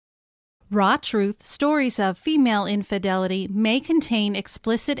Raw Truth, Stories of Female Infidelity may contain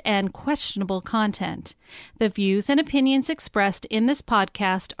explicit and questionable content. The views and opinions expressed in this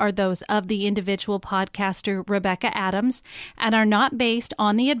podcast are those of the individual podcaster Rebecca Adams and are not based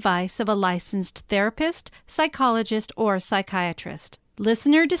on the advice of a licensed therapist, psychologist, or psychiatrist.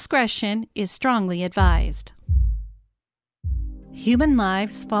 Listener discretion is strongly advised. Human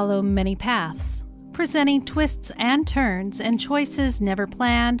lives follow many paths, presenting twists and turns and choices never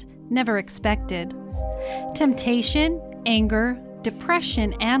planned, never expected. Temptation, anger,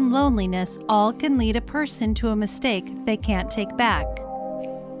 depression, and loneliness all can lead a person to a mistake they can't take back.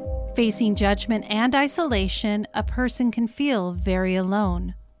 Facing judgment and isolation, a person can feel very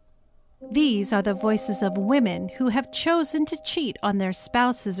alone. These are the voices of women who have chosen to cheat on their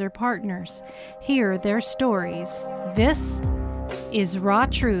spouses or partners. Hear their stories. This is Raw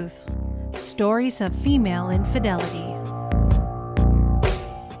Truth, Stories of Female Infidelity.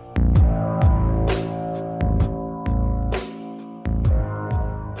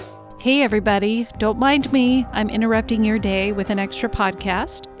 Hey everybody, don't mind me. I'm interrupting your day with an extra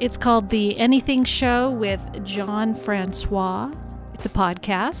podcast. It's called The Anything Show with John Francois. It's a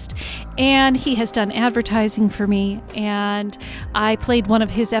podcast, and he has done advertising for me, and I played one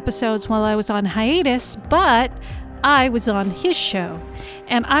of his episodes while I was on hiatus, but I was on his show,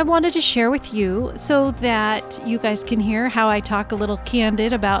 and I wanted to share with you so that you guys can hear how I talk a little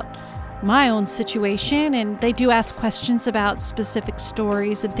candid about my own situation, and they do ask questions about specific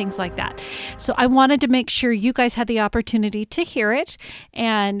stories and things like that. So I wanted to make sure you guys had the opportunity to hear it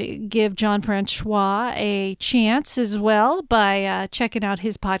and give John Francois a chance as well by checking out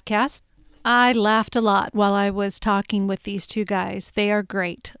his podcast. I laughed a lot while I was talking with these two guys. They are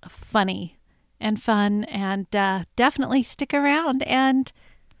great, funny, and fun, and definitely stick around and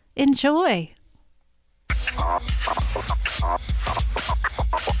enjoy.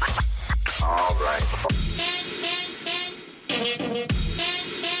 All right.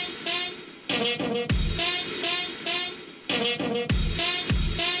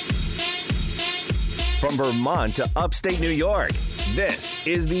 From Vermont to upstate New York, this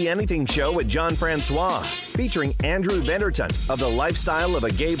is The Anything Show with John Francois, featuring Andrew Venderton of the Lifestyle of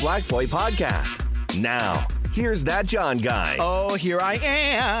a Gay Black Boy podcast. Now, here's that John guy. Oh, here I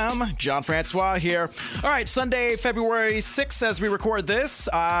am. John Francois here. All right, Sunday, February 6th, as we record this,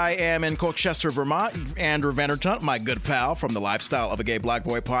 I am in Colchester, Vermont. Andrew Venderton, my good pal from the Lifestyle of a Gay Black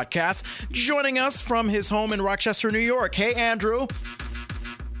Boy podcast, joining us from his home in Rochester, New York. Hey, Andrew.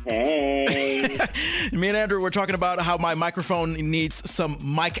 Hey. Me and Andrew were talking about how my microphone needs some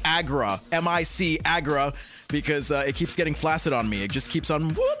mic agra, M-I-C agra, because it keeps getting flaccid on me. It just keeps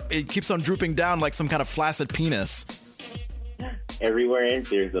on, it keeps on drooping down like some kind of flaccid penis. Everywhere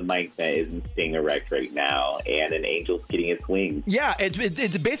there's a mic that isn't staying erect right now, and an angel's getting its wings. Yeah,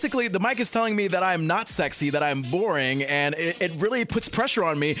 it's basically, the mic is telling me that I'm not sexy, that I'm boring, and it really puts pressure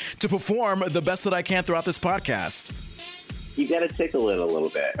on me to perform the best that I can throughout this podcast. You gotta tickle it a little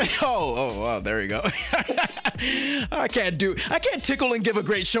bit. Oh, there you go. I can't tickle and give a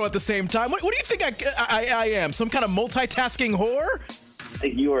great show at the same time. What do you think I am? Some kind of multitasking whore?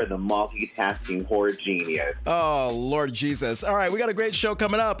 You are the multitasking whore genius. Oh, Lord Jesus. All right, we got a great show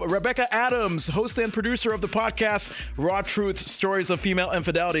coming up. Rebecca Adams, host and producer of the podcast Raw Truth, Stories of Female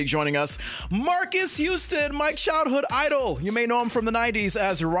Infidelity, joining us. Marcus Houston, my childhood idol. You may know him from the 90s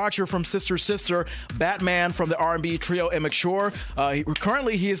as Roger from Sister Sister, Batman from the R&B trio Immature.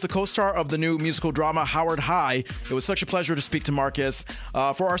 Currently, he is the co-star of the new musical drama Howard High. It was such a pleasure to speak to Marcus.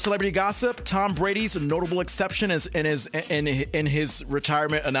 For our celebrity gossip, Tom Brady's notable exception is in his retirement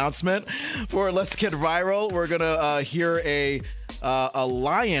announcement. For Let's Get Viral, we're gonna hear a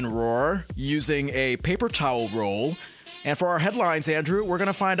lion roar using a paper towel roll. And for our headlines, Andrew, we're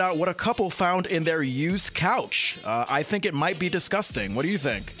gonna find out what a couple found in their used couch. I think it might be disgusting. What do you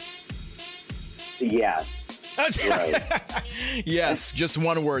think? Yeah. Right. Yes, just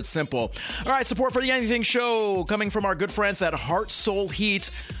one word, simple. All right, support for The Anything Show coming from our good friends at Heart Soul Heat,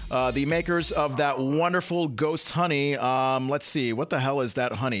 the makers of that wonderful ghost honey. Let's see, what the hell is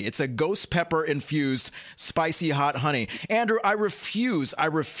that honey? It's a ghost pepper infused spicy hot honey. Andrew, I refuse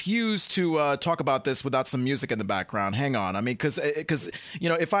to talk about this without some music in the background. Hang on, I mean, because you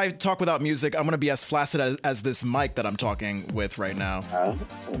know, if I talk without music, I'm gonna be as flaccid as this mic that I'm talking with right now.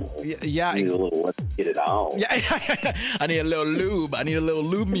 Yeah. Need a little, let's get it on. Yeah, I need a little lube. I need a little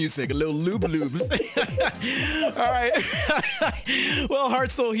lube music, a little lube. All right. Well,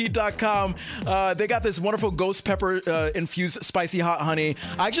 heartsoulheat.com. They got this wonderful ghost pepper infused spicy hot honey.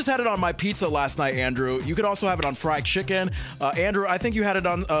 I just had it on my pizza last night, Andrew. You could also have it on fried chicken. Andrew, I think you had it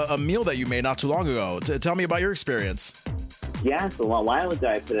on a meal that you made not too long ago. Tell me about your experience. Yeah, so a while ago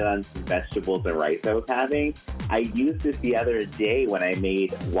I put it on some vegetables and rice I was having. I used it the other day when I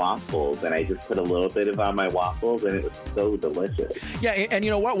made waffles, and I just put a little bit of it on my waffles, and it was so delicious. Yeah, and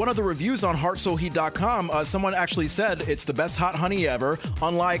you know what? One of the reviews on heartsoulheat.com, someone actually said it's the best hot honey ever.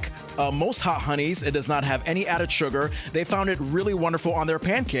 Unlike most hot honeys, it does not have any added sugar. They found it really wonderful on their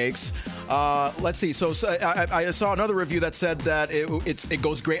pancakes. Let's see. So I saw another review that said that it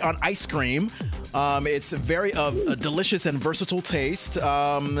goes great on ice cream. It's very a delicious and versatile taste.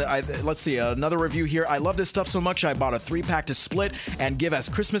 Let's see, another review here. I love this stuff so much, I bought a 3-pack to split and give as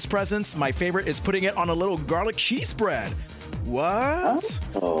Christmas presents. My favorite is putting it on a little garlic cheese bread. What?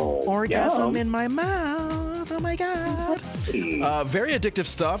 Oh, Orgasm yum. in my mouth. Oh my God. Very addictive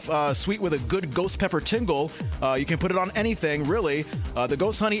stuff. Sweet with a good ghost pepper tingle. You can put it on anything, really. The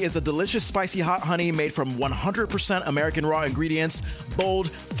Ghost Honey is a delicious, spicy hot honey made from 100% American raw ingredients. Bold,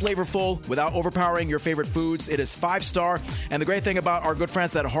 flavorful, without overpowering your favorite foods. It is 5-star. And the great thing about our good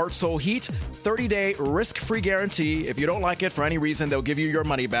friends at Heart Soul Heat, 30-day risk-free guarantee. If you don't like it for any reason, they'll give you your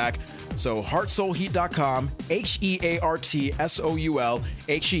money back. So heartsoulheat.com,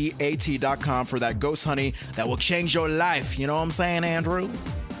 HeartSoulHeat.com for that Ghost Honey that will change your life. You know what I'm saying, Andrew?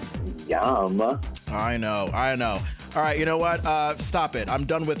 Yum. I know. All right, you know what? Stop it. I'm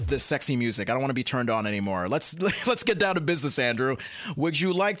done with this sexy music. I don't want to be turned on anymore. Let's get down to business, Andrew. Would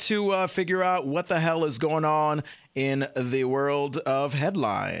you like to figure out what the hell is going on in the world of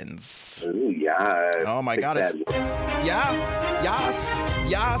headlines? Ooh, yeah. Oh my God! Yes.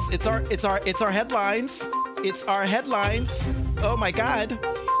 It's our headlines. It's our headlines. Oh my God.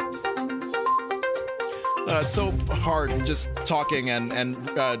 It's so hard just talking and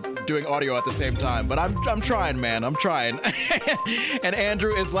doing audio at the same time, but I'm trying, man. I'm trying. And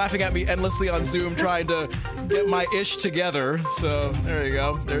Andrew is laughing at me endlessly on Zoom, trying to get my ish together. So there you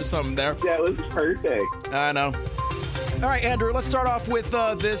go. There's something there. That was perfect. I know. All right, Andrew, let's start off with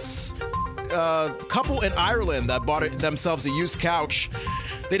this couple in Ireland that bought themselves a used couch.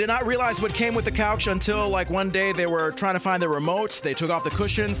 They did not realize what came with the couch until, like, one day they were trying to find the remote. They took off the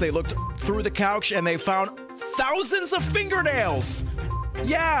cushions, they looked through the couch, and they found thousands of fingernails.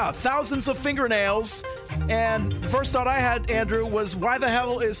 Yeah, thousands of fingernails. And the first thought I had, Andrew, was why the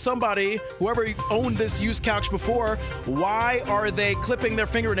hell is somebody, whoever owned this used couch before, why are they clipping their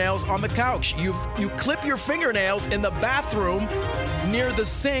fingernails on the couch? You clip your fingernails in the bathroom near the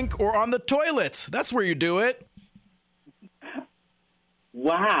sink or on the toilet. That's where you do it.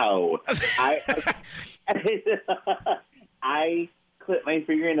 Wow. I clip my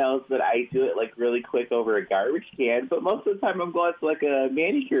fingernails, but I do it like really quick over a garbage can. But most of the time, I'm going to like a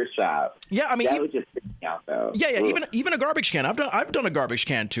manicure shop. Yeah, I mean, that would just freak me out, though. Yeah. Even a garbage can. I've done a garbage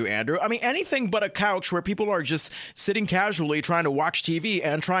can too, Andrew. I mean, anything but a couch where people are just sitting casually trying to watch TV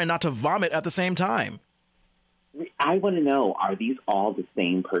and trying not to vomit at the same time. I want to know, are these all the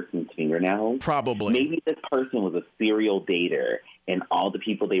same person's fingernails? Probably. Maybe this person was a serial dater, and all the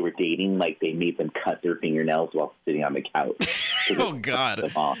people they were dating, like, they made them cut their fingernails while sitting on the couch. Oh, God.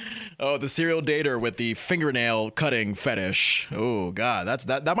 Oh, the serial dater with the fingernail cutting fetish. Oh, God.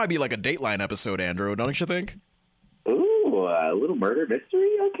 That might be like a Dateline episode, Andrew, don't you think? Ooh, a little murder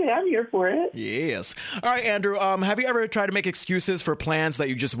mystery? Okay, I'm here for it. Yes. All right, Andrew, have you ever tried to make excuses for plans that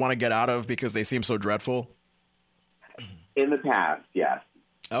you just want to get out of because they seem so dreadful? In the past, yes.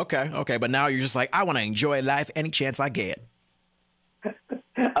 Okay. But now you're just like, I want to enjoy life any chance I get.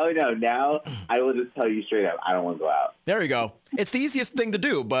 Oh, no. Now I will just tell you straight up, I don't want to go out. There you go. It's the easiest thing to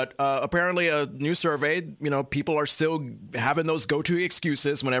do. But apparently a new survey, people are still having those go-to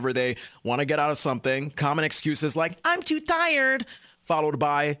excuses whenever they want to get out of something. Common excuses like, I'm too tired. Followed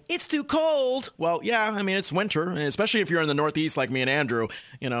by, it's too cold. Well, yeah, I mean, it's winter, especially if you're in the Northeast like me and Andrew.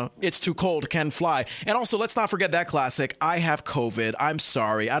 It's too cold, can fly. And also, let's not forget that classic, I have COVID. I'm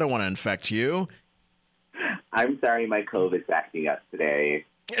sorry. I don't want to infect you. I'm sorry my COVID's acting up today.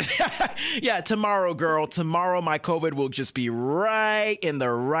 Yeah, tomorrow, girl. Tomorrow, my COVID will just be right in the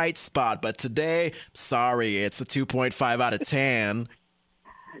right spot. But today, sorry, it's a 2.5 out of 10.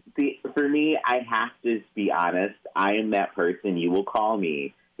 See, for me, I have to be honest. I am that person. You will call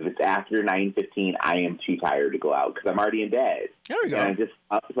me. If it's after 9:15, I am too tired to go out because I'm already in bed. There we go. And I'm just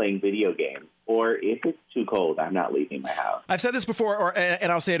up playing video games. Or if it's too cold, I'm not leaving my house. I've said this before,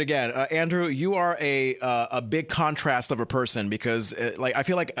 and I'll say it again. Andrew, you are a big contrast of a person because, I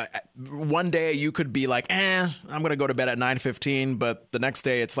feel like one day you could be like, I'm going to go to bed at 9:15, but the next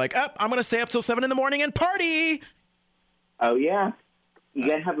day it's like, I'm going to stay up till 7 a.m. and party. Oh, yeah. You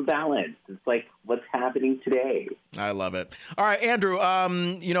got to have a balance. It's like what's happening today. I love it. All right, Andrew,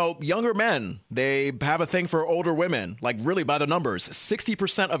 younger men, they have a thing for older women, like really by the numbers.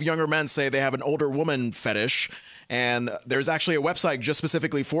 60% of younger men say they have an older woman fetish. And there's actually a website just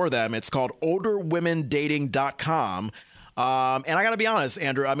specifically for them. It's called olderwomendating.com. And I got to be honest,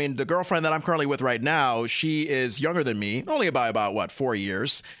 Andrew, I mean, the girlfriend that I'm currently with right now, she is younger than me, only by about 4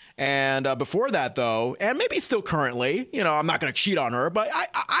 years. And before that, though, and maybe still currently, I'm not going to cheat on her. But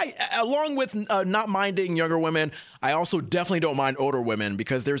I along with not minding younger women, I also definitely don't mind older women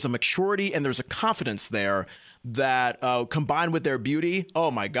because there's a maturity and there's a confidence there that combined with their beauty. Oh,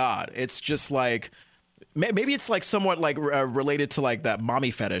 my God. It's just like maybe it's like somewhat like related to like that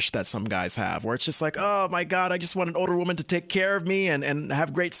mommy fetish that some guys have, where it's just like, oh, my God, I just want an older woman to take care of me and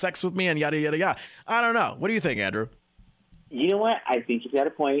have great sex with me and yada, yada, yada. I don't know. What do you think, Andrew? You know what? I think you've got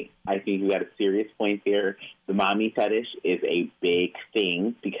a point. I think you've got a serious point there. The mommy fetish is a big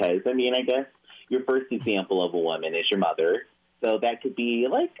thing because, I guess your first example of a woman is your mother. So that could be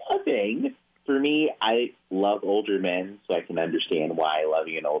like a thing. For me, I love older men, so I can understand why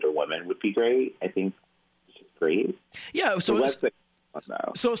loving an older woman would be great. I think it's great. Yeah, so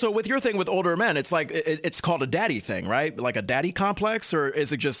with your thing with older men, it's like it's called a daddy thing, right? Like a daddy complex, or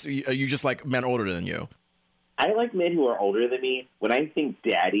is it just you just like men older than you? I like men who are older than me. When I think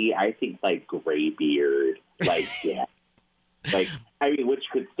daddy, I think like gray beard, like dad. Which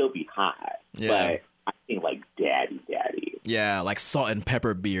could still be hot, but I think like daddy. Yeah, like salt and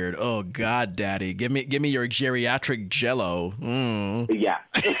pepper beard. Oh God, daddy, give me your geriatric Jello. Yeah,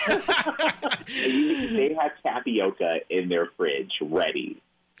 they have tapioca in their fridge ready.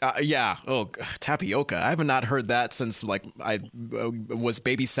 Yeah. Oh, tapioca. I have not heard that since like I was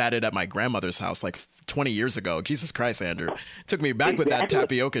babysatted at my grandmother's house like 20 years ago. Jesus Christ, Andrew. It took me back with that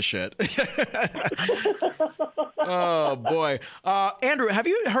tapioca shit. Oh, boy. Andrew, have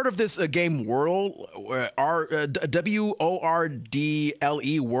you heard of this game Wordle? WORDLE,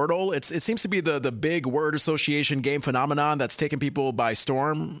 Wordle? It seems to be the big word association game phenomenon that's taken people by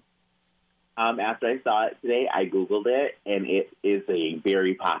storm. After I saw it today, I Googled it, and it is a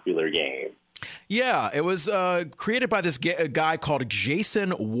very popular game. Yeah, it was created by this guy called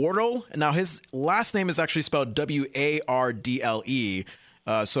Jason Wardle. Now, his last name is actually spelled WARDLE.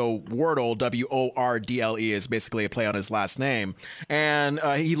 So Wordle, WORDLE, is basically a play on his last name. And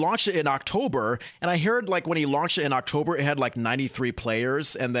he launched it in October. And I heard like when he launched it in October, it had like 93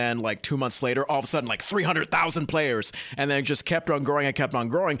 players. And then like 2 months later, all of a sudden like 300,000 players. And then it just kept on growing and kept on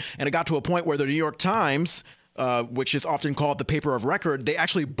growing. And it got to a point where the New York Times, which is often called the paper of record, they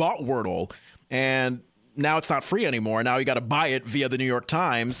actually bought Wordle. And now it's not free anymore. Now you got to buy it via the New York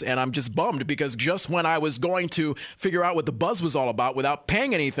Times. And I'm just bummed because just when I was going to figure out what the buzz was all about without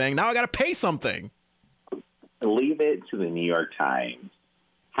paying anything, now I got to pay something. Leave it to the New York Times.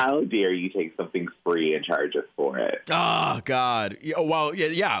 How dare you take something free and charge us for it? Oh, God. Well,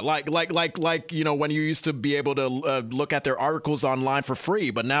 yeah. Like, when you used to be able to look at their articles online for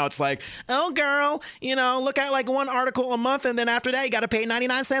free. But now it's like, oh, girl, look at like one article a month. And then after that, you got to pay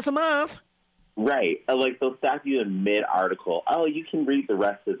 99 cents a month. Right. Like they'll stop you in mid-article. Oh, you can read the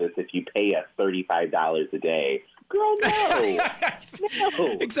rest of this if you pay us $35 a day. Girl, no.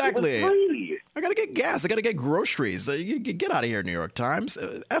 No. Exactly. I got to get gas. I got to get groceries. Get out of here, New York Times.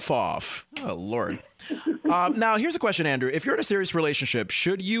 F off. Oh, Lord. Now, here's a question, Andrew. If you're in a serious relationship,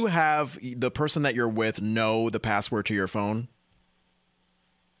 should you have the person that you're with know the password to your phone?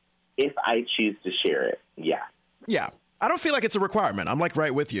 If I choose to share it, yeah. Yeah. I don't feel like it's a requirement. I'm like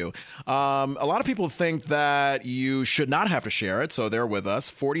right with you. A lot of people think that you should not have to share it, so they're with us.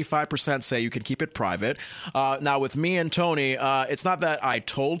 45% say you can keep it private. Now, with me and Tony, it's not that I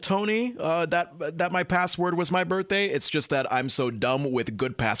told Tony that my password was my birthday. It's just that I'm so dumb with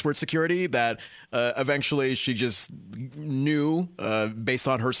good password security that eventually she just knew, based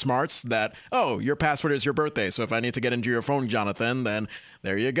on her smarts, that, oh, your password is your birthday. So if I need to get into your phone, Jonathan, then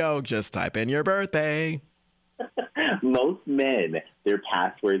there you go. Just type in your birthday. Most men, their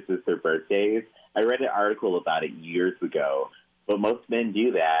passwords is their birthdays. I read an article about it years ago, but most men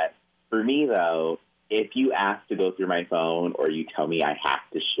do that. For me, though, if you ask to go through my phone or you tell me I have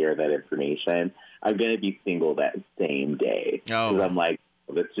to share that information, I'm going to be single that same day. Because I'm like,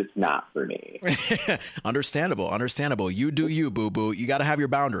 well, that's just not for me. Understandable. You do you, boo-boo. You got to have your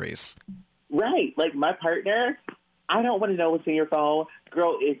boundaries. Right. Like my partner, I don't want to know what's in your phone.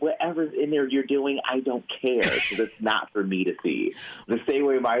 Girl, if whatever's in there you're doing, I don't care because it's not for me to see. The same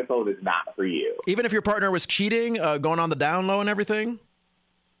way my phone is not for you. Even if your partner was cheating, going on the down low and everything?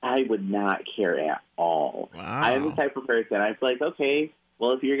 I would not care at all. Wow. I am the type of person, I feel like, okay,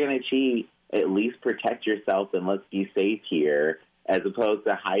 well, if you're going to cheat, at least protect yourself and let's be safe here, as opposed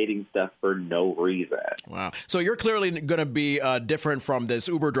to hiding stuff for no reason. Wow. So you're clearly going to be different from this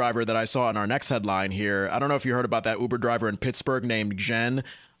Uber driver that I saw in our next headline here. I don't know if you heard about that Uber driver in Pittsburgh named Jen.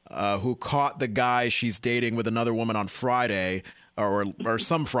 who caught the guy she's dating with another woman on Friday or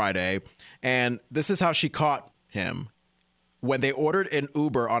some Friday. And this is how she caught him. When they ordered an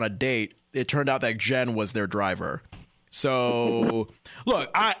Uber on a date, it turned out that Jen was their driver. So,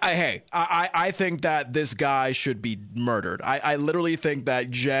 look, I think that this guy should be murdered. I literally think that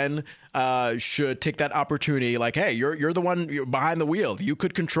Jen should take that opportunity. Like, hey, you're the one behind the wheel. You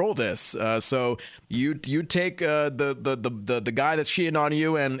could control this. So you take the guy that's cheating on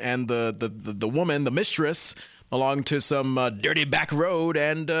you and the woman, the mistress, along to some dirty back road,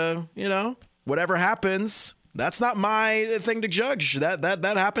 and whatever happens, that's not my thing to judge. That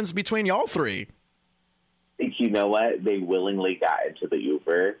happens between y'all three. You know what? They willingly got into the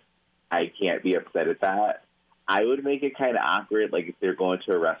Uber. I can't be upset at that. I would make it kind of awkward, like if they're going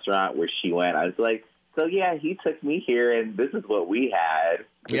to a restaurant where she went. I was like, so yeah, he took me here, and this is what we had.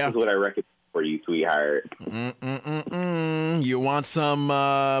 This is what I recommend for you, sweetheart. You want some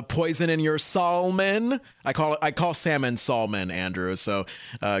poison in your salmon? I call salmon salmon, Andrew. So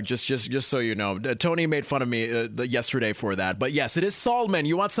just so you know, Tony made fun of me yesterday for that. But yes, it is salmon.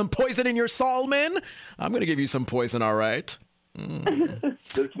 You want some poison in your salmon? I'm gonna give you some poison. All right.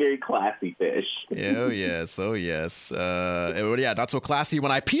 That's very classy fish. Oh yes. Yeah, not so classy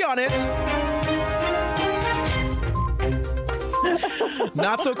when I pee on it.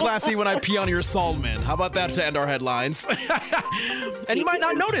 Not so classy when I pee on your salmon. How about that to end our headlines? And you might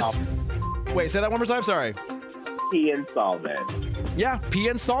not notice. Wait, say that one more time. Sorry. Pea and salmon. Yeah, pea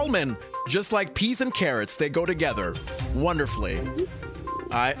and salmon. Just like peas and carrots, they go together wonderfully.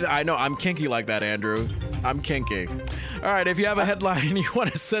 I know, I'm kinky like that, Andrew. I'm kinky. All right, if you have a headline you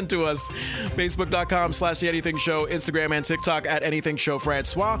want to send to us, Facebook.com/The Anything Show, Instagram and TikTok at Anything Show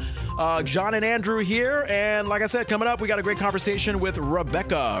Francois. John and Andrew here. And like I said, coming up, we got a great conversation with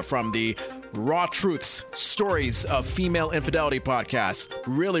Rebecca from the Raw Truths, Stories of Female Infidelity podcast.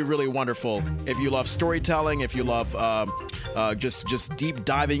 Really, really wonderful. If you love storytelling, if you love just deep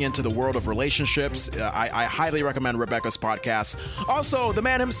diving into the world of relationships, I highly recommend Rebecca's podcast. Also, the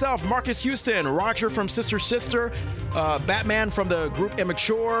man himself, Marcus Houston, Roger from Sister Sister, Batman from the group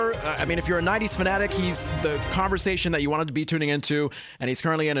Immature. I mean, if you're a 90s fanatic, he's the conversation that you wanted to be tuning into, and he's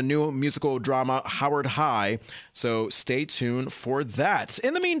currently in a new musical drama, Howard High, so stay tuned for that.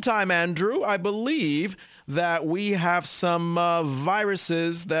 In the meantime, Andrew, I believe that we have some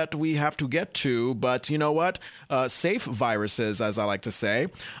viruses that we have to get to, but you know what? Safe viruses, as I like to say.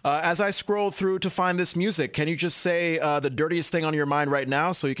 As I scroll through to find this music, can you just say the dirtiest thing on your mind right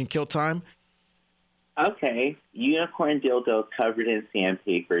now so you can kill time? Okay. Unicorn dildo covered in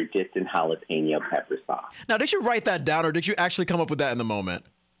sandpaper dipped in jalapeno pepper sauce. Now, did you write that down, or did you actually come up with that in the moment?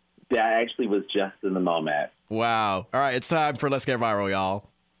 That actually was just in the moment. Wow. All right, it's time for Let's Get Viral, y'all.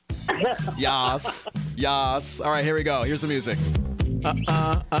 Yas. All right, here we go. Here's the music. How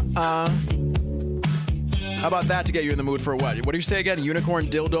about that to get you in the mood for what? What did you say again? Unicorn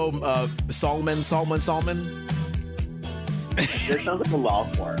dildo, Salmon? That sounds like a law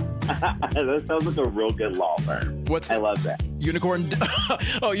firm. That sounds like a real good law firm. I love that. Unicorn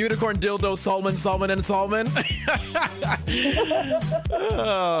dildo, Salmon and Salmon.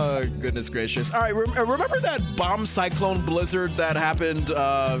 Oh, goodness gracious. All right, remember that bomb cyclone blizzard that happened,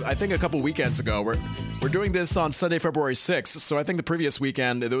 I think a couple weekends ago? We're doing this on Sunday, February 6th. So I think the previous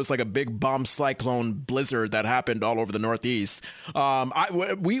weekend, there was like a big bomb cyclone blizzard that happened all over the Northeast.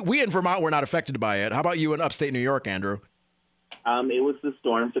 We in Vermont were not affected by it. How about you in upstate New York, Andrew? It was the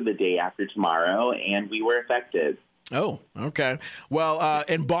storm for the day after tomorrow, and we were affected. Oh, okay. Well,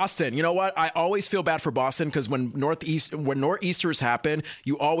 in Boston, you know what? I always feel bad for Boston because when nor'easters happen,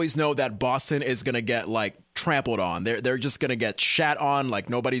 you always know that Boston is going to get like trampled on. They're just going to get shat on like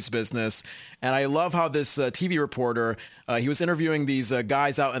nobody's business. And I love how this TV reporter, he was interviewing these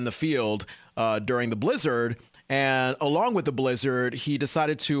guys out in the field during the blizzard. And along with the blizzard, he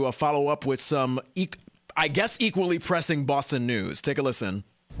decided to follow up with some, I guess, equally pressing Boston news. Take a listen.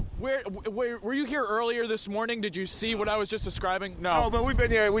 Were you here earlier this morning? Did you see what I was just describing? No, but we've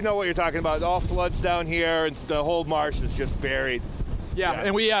been here. We know what you're talking about. All floods down here, and the whole marsh is just buried. Yeah,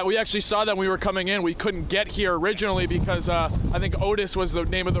 and we actually saw that when we were coming in. We couldn't get here originally because I think Otis was the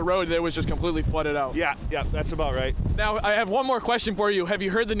name of the road that was just completely flooded out. Yeah, that's about right. Now, I have one more question for you. Have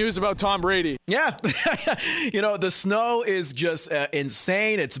you heard the news about Tom Brady? Yeah. You know, the snow is just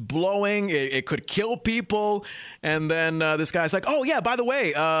insane. It's blowing. It could kill people. And then this guy's like, oh, yeah, by the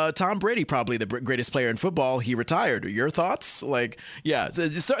way, Tom Brady, probably the greatest player in football, he retired. Your thoughts? Like, yeah,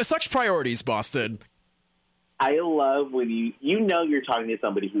 such priorities, Boston. I love when you're talking to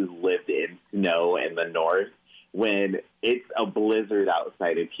somebody who's lived in snow in the north when it's a blizzard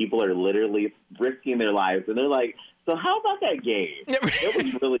outside and people are literally risking their lives and they're like, So how about that game? It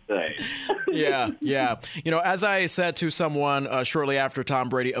was really good. Yeah. You know, as I said to someone shortly after Tom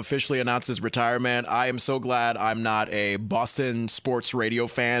Brady officially announced his retirement, I am so glad I'm not a Boston sports radio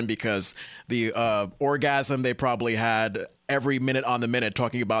fan, because the orgasm they probably had every minute on the minute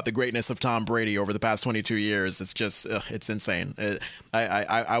talking about the greatness of Tom Brady over the past 22 years. It's just, it's insane.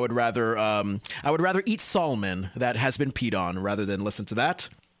 I would rather eat salmon that has been peed on rather than listen to that.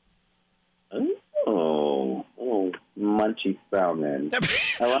 Munchy salmon.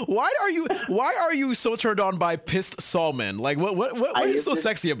 Why are you so turned on by pissed salmon? Like what is so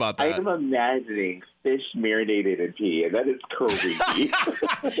sexy about that? I am imagining fish marinated in pee, and that is crazy.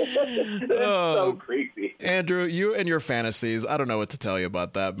 That's so crazy. Andrew, you and your fantasies. I don't know what to tell you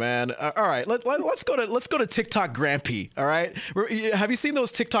about that, man. All right, let's go to TikTok Grampy. All right, have you seen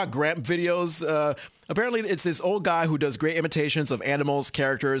those TikTok Gramp videos? Apparently, it's this old guy who does great imitations of animals,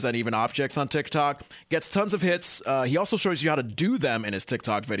 characters, and even objects on TikTok. Gets tons of hits. He also shows you how to do them in his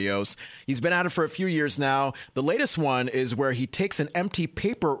TikTok videos. He's been at it for a few years now. The latest one is where he takes an empty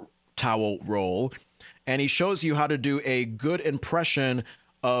paper towel roll and he shows you how to do a good impression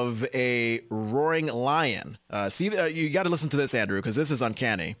of a roaring lion. You got to listen to this, Andrew, because this is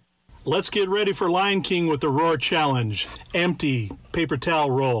uncanny. Let's get ready for Lion King with the Roar Challenge. Empty paper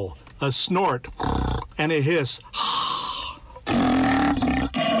towel roll, a snort, and a hiss.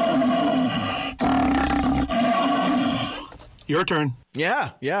 Your turn.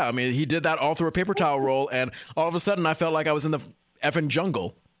 Yeah. I mean, he did that all through a paper towel roll, and all of a sudden I felt like I was in the effing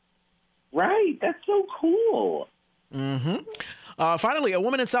jungle. Right. That's so cool. Mm-hmm. Finally, a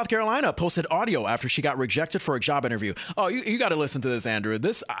woman in South Carolina posted audio after she got rejected for a job interview. Oh, you got to listen to this, Andrew.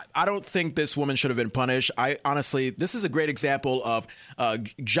 I don't think this woman should have been punished. Honestly, this is a great example of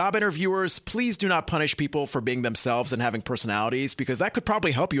job interviewers. Please do not punish people for being themselves and having personalities, because that could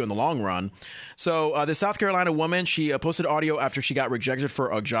probably help you in the long run. So the South Carolina woman, she posted audio after she got rejected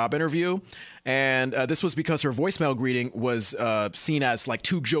for a job interview. And this was because her voicemail greeting was seen as like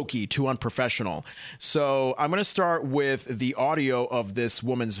too jokey, too unprofessional. So I'm going to start with the audio of this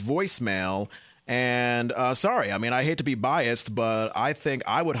woman's voicemail. And sorry, I mean, I hate to be biased, but I think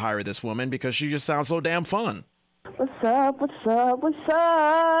I would hire this woman because she just sounds so damn fun. What's up,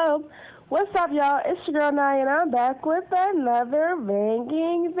 y'all? It's your girl Nia, and I'm back with another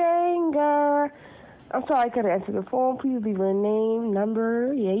banging banger. I'm sorry I couldn't answer the phone. Please leave your name,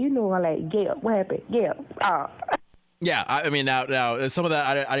 number. Yeah, you know all that. Gail, what happened? Gail. Yeah, I mean, now some of that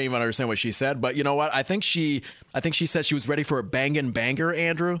I didn't even understand what she said, but you know what? I think she said she was ready for a bangin' banger,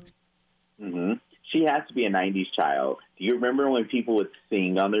 Andrew. Mm-hmm. She has to be a 90s child. Do you remember when people would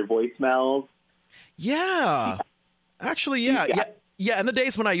sing on their voicemails? Yeah. Actually, yeah. Yeah, in the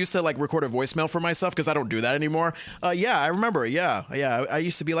days when I used to like record a voicemail for myself, because I don't do that anymore. Yeah, I remember. Yeah. I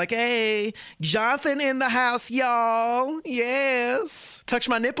used to be like, "Hey, Jonathan in the house, y'all. Yes, touch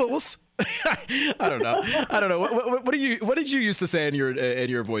my nipples." I don't know. What did you used to say in your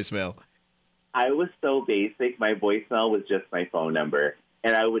voicemail? I was so basic. My voicemail was just my phone number,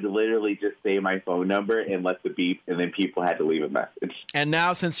 and I would literally just say my phone number and let the beep, and then people had to leave a message. And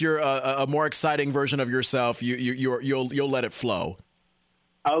now, since you're a more exciting version of yourself, you'll let it flow.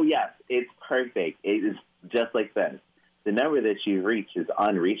 Oh yes, it's perfect. It is just like this. The number that you reach is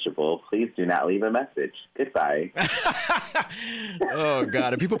unreachable. Please do not leave a message. Goodbye. Oh,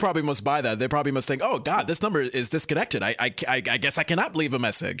 God. And people probably must buy that. They probably must think, oh, God, this number is disconnected. I guess I cannot leave a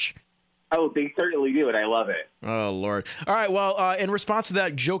message. Oh, they certainly do, and I love it. Oh, Lord. All right. Well, in response to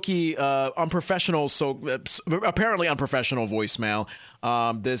that jokey, apparently unprofessional voicemail,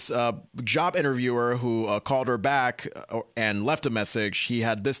 this job interviewer who called her back and left a message, he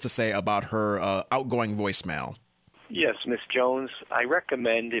had this to say about her outgoing voicemail. Yes, Ms. Jones, I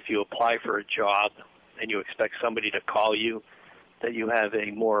recommend if you apply for a job and you expect somebody to call you, that you have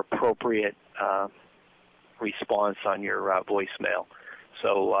a more appropriate response on your voicemail.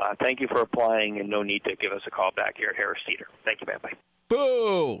 So thank you for applying, and no need to give us a call back here at Harris Teeter. Thank you, bye-bye.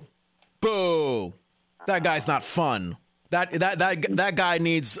 Boo! Boo! That guy's not fun. That guy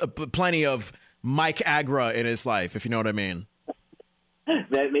needs plenty of Mike Agra in his life, if you know what I mean.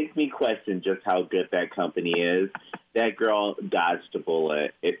 That makes me question just how good that company is. That girl dodged a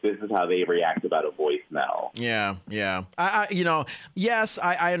bullet if this is how they react about a voicemail. Yeah. Yes,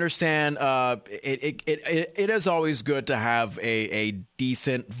 I understand. It is always good to have a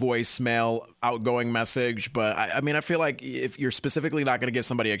decent voicemail outgoing message. But I mean, I feel like if you're specifically not going to give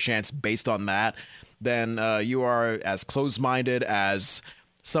somebody a chance based on that, then you are as closed-minded as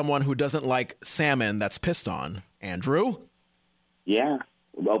someone who doesn't like salmon that's pissed on. Andrew? Yeah.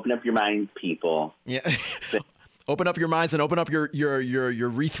 Open up your minds, people. Yeah. Open up your minds and open up your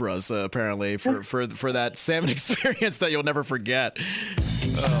urethras, apparently, for that salmon experience that you'll never forget.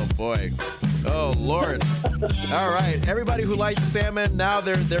 Oh boy. Oh Lord. All right. Everybody who likes salmon now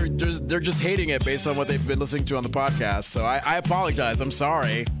they're just hating it based on what they've been listening to on the podcast. So I apologize. I'm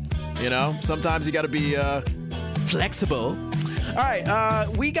sorry. Sometimes you got to be flexible. All right,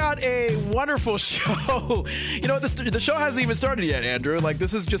 we got a wonderful show. The show hasn't even started yet, Andrew. Like,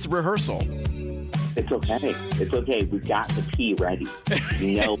 this is just rehearsal. It's okay. It's okay. We've got the pee ready.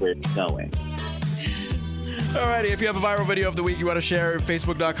 We know where it's going. Alrighty, if you have a viral video of the week you want to share,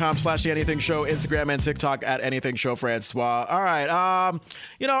 Facebook.com/The Anything Show, Instagram and TikTok at Anything Show Francois. All right,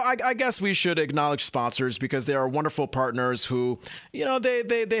 I guess we should acknowledge sponsors because they are wonderful partners who,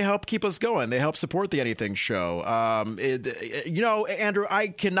 they help keep us going. They help support The Anything Show. Andrew, I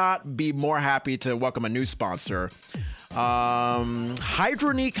cannot be more happy to welcome a new sponsor.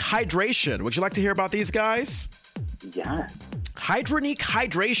 Hydronique Hydration. Would you like to hear about these guys? Yeah. Hydronique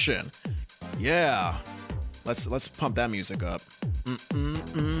Hydration. Yeah. Let's pump that music up. All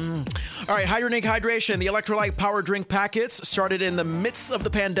right, Hydronique Hydration, the electrolyte power drink packets, started in the midst of the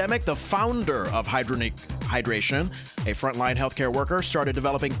pandemic. The founder of Hydronique Hydration, a frontline healthcare worker, started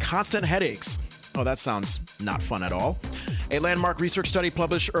developing constant headaches. Oh, that sounds not fun at all. A landmark research study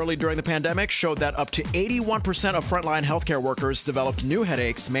published early during the pandemic showed that up to 81% of frontline healthcare workers developed new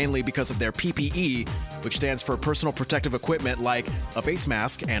headaches, mainly because of their PPE, which stands for personal protective equipment like a face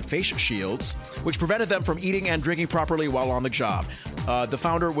mask and face shields, which prevented them from eating and drinking properly while on the job. The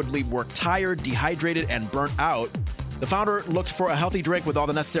founder would leave work tired, dehydrated, and burnt out. The founder looked for a healthy drink with all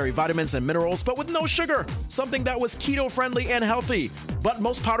the necessary vitamins and minerals, but with no sugar, something that was keto-friendly and healthy. But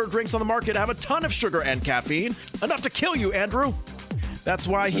most powdered drinks on the market have a ton of sugar and caffeine, enough to kill you, Andrew. That's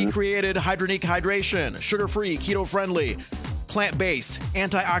why he created Hydronique Hydration, sugar-free, keto-friendly, plant-based,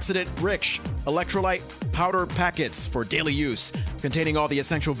 antioxidant-rich electrolyte powder packets for daily use, containing all the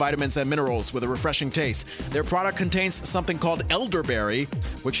essential vitamins and minerals with a refreshing taste. Their product contains something called elderberry,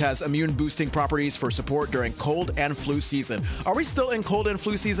 which has immune-boosting properties for support during cold and flu season. Are we still in cold and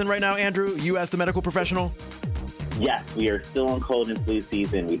flu season right now, Andrew, you as the medical professional? Yes, we are still in cold and flu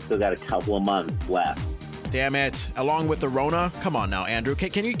season. We've still got a couple of months left. Damn it. Along with the Rona? Come on now, Andrew.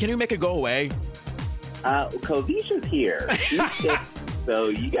 Can you make it go away? Kovisha's here. She's sick, so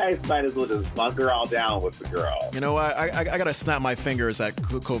you guys might as well just bunk her all down with the girl. You know what? I gotta snap my fingers at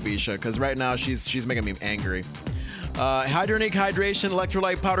Kovisha because right now she's making me angry. Hydronique Hydration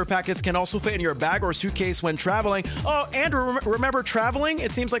electrolyte powder packets can also fit in your bag or suitcase when traveling. Oh, Andrew, remember traveling?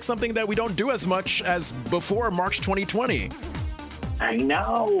 It seems like something that we don't do as much as before March 2020. I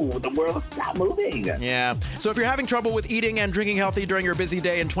know. The world stopped moving. Yeah. So if you're having trouble with eating and drinking healthy during your busy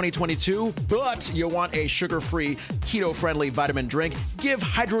day in 2022, but you want a sugar-free, keto-friendly vitamin drink, give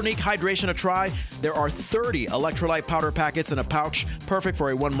Hydronique Hydration a try. There are 30 electrolyte powder packets in a pouch, perfect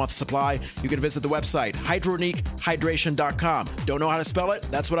for a 1-month supply. You can visit the website, hydroniquehydration.com. Don't know how to spell it?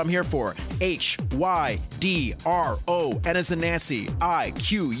 That's what I'm here for. Hydron, as in Nancy,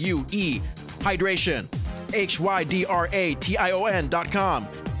 IQUE, hydration. HYDRATION.com.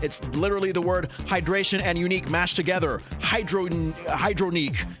 It's literally the word hydration and unique mashed together.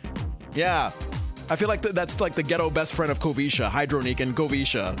 Hydronique. Yeah. I feel like that's like the ghetto best friend of Kovisha, Hydronique and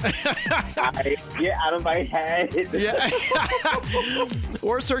Kovisha. Get out of my head. Yeah.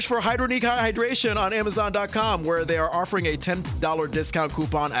 Or search for Hydronique Hydration on Amazon.com, where they are offering a $10 discount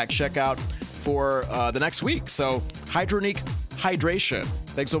coupon at checkout for the next week. So Hydronique Hydration.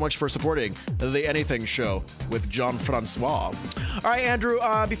 Thanks so much for supporting The Anything Show with John Francois. All right, Andrew,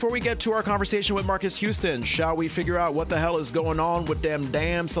 before we get to our conversation with Marcus Houston, shall we figure out what the hell is going on with them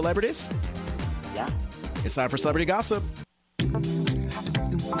damn celebrities? Yeah. It's time for Celebrity Gossip. All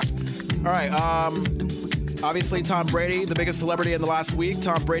right, obviously Tom Brady, the biggest celebrity in the last week.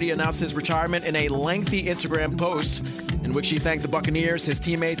 Tom Brady announced his retirement in a lengthy Instagram post in which he thanked the Buccaneers, his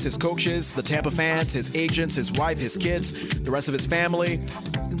teammates, his coaches, the Tampa fans, his agents, his wife, his kids, the rest of his family.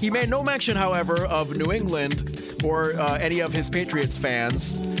 He made no mention, however, of New England or any of his Patriots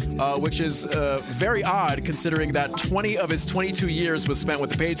fans, which is very odd considering that 20 of his 22 years was spent with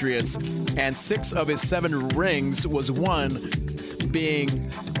the Patriots and 6 of his 7 rings was won being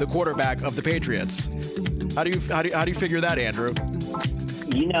the quarterback of the Patriots. How do you figure that, Andrew?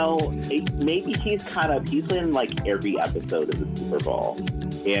 You know, maybe he's in like every episode of the Super Bowl.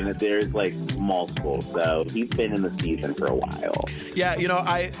 And there's like multiple, so he's been in the season for a while. Yeah, you know,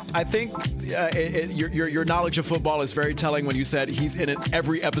 I think your knowledge of football is very telling when you said he's in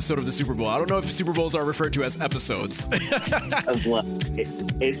every episode of the Super Bowl. I don't know if Super Bowls are referred to as episodes. Well,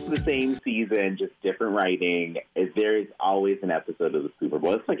 it's the same season, just different writing. There is always an episode of the Super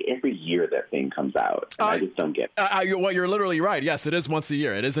Bowl. It's like every year that thing comes out. I just don't get it. Well, you're literally right. Yes, it is once a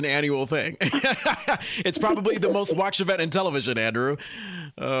year. It is an annual thing. It's probably the most watched event in television, Andrew.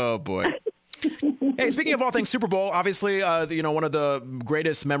 Oh, boy. Hey, speaking of all things Super Bowl, obviously, one of the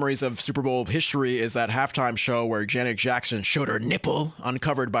greatest memories of Super Bowl history is that halftime show where Janet Jackson showed her nipple,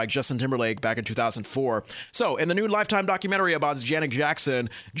 uncovered by Justin Timberlake back in 2004. So, in the new Lifetime documentary about Janet Jackson,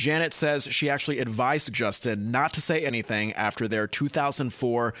 Janet says she actually advised Justin not to say anything after their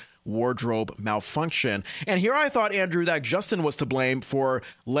 2004 wardrobe malfunction. And here I thought, Andrew, that Justin was to blame for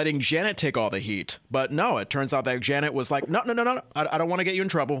letting Janet take all the heat. But no, it turns out that Janet was like, no, I don't want to get you in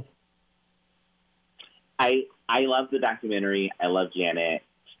trouble. I love the documentary. I love Janet.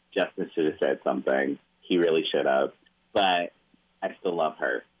 Justin should have said something. He really should have. But I still love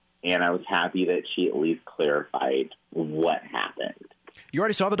her. And I was happy that she at least clarified what happened. You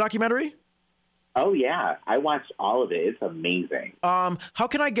already saw the documentary? Oh, yeah. I watched all of it. It's amazing. How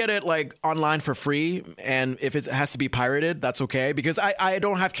can I get it like online for free? And if it has to be pirated, that's okay. Because I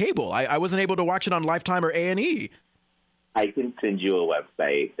don't have cable. I wasn't able to watch it on Lifetime or A&E. I can send you a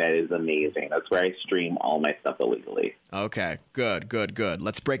website that is amazing. That's where I stream all my stuff illegally. Okay, good.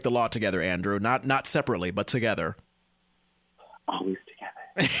 Let's break the law together, Andrew. Not separately, but together. Always together.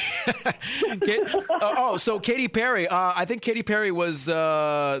 So Katy Perry. I think Katy Perry was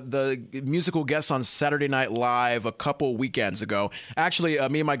the musical guest on Saturday Night Live a couple weekends ago. Actually,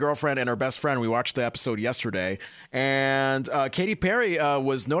 me and my girlfriend and her best friend, we watched the episode yesterday. And Katy Perry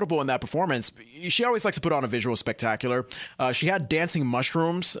was notable in that performance. She always likes to put on a visual spectacular. She had dancing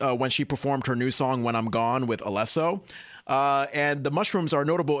mushrooms when she performed her new song, When I'm Gone, with Alesso. And the mushrooms are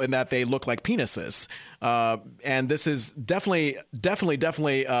notable in that they look like penises. And this is definitely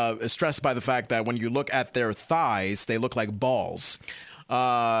stressed by the fact that when you look at their thighs, they look like balls.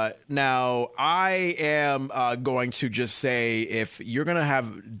 Now, I am going to just say, if you're going to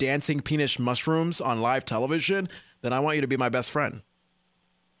have dancing penis mushrooms on live television, then I want you to be my best friend.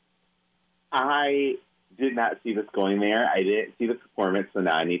 I did not see this going there. I didn't see the performance, so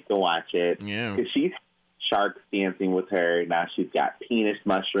now I need to watch it. Yeah. Because she's sharks dancing with her. Now she's got penis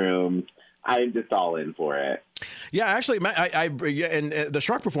mushrooms. I'm just all in for it. Yeah, actually, in the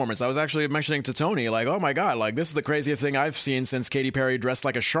shark performance, I was actually mentioning to Tony, like, oh my God, like this is the craziest thing I've seen since Katy Perry dressed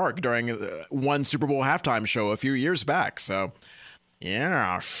like a shark during one Super Bowl halftime show a few years back. So,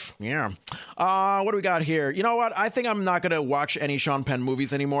 yeah. What do we got here? You know what? I think I'm not going to watch any Sean Penn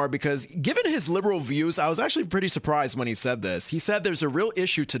movies anymore because given his liberal views, I was actually pretty surprised when he said this. He said there's a real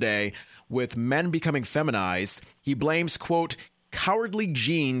issue today with men becoming feminized. He blames, quote, cowardly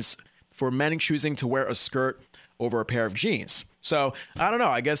genes for men choosing to wear a skirt over a pair of jeans. So, I don't know.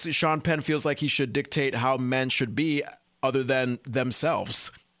 I guess Sean Penn feels like he should dictate how men should be other than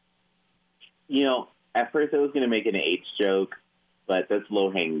themselves. You know, at first I was going to make an age joke, but that's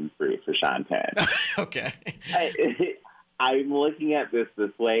low-hanging fruit for Sean Penn. Okay. I'm looking at this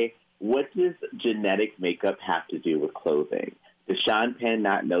way. What does genetic makeup have to do with clothing? Does Sean Penn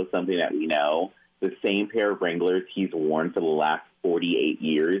not know something that we know? The same pair of Wranglers he's worn for the last 48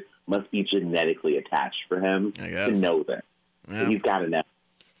 years must be genetically attached for him to know them. Yeah. He's got to know.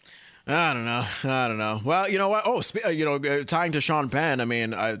 I don't know. Well, you know what? Tying to Sean Penn, I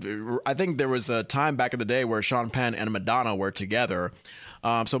mean, I think there was a time back in the day where Sean Penn and Madonna were together.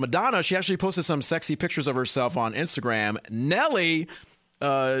 So Madonna, she actually posted some sexy pictures of herself on Instagram. Nelly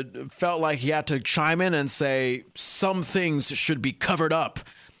felt like he had to chime in and say some things should be covered up.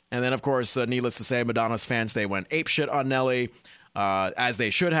 And then, of course, needless to say, Madonna's fans, they went apeshit on Nelly. As they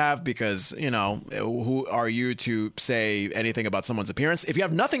should have, because, you know, who are you to say anything about someone's appearance? If you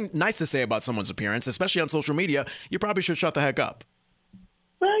have nothing nice to say about someone's appearance, especially on social media, you probably should shut the heck up.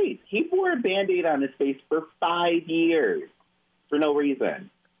 Right. He wore a Band-Aid on his face for 5 years for no reason.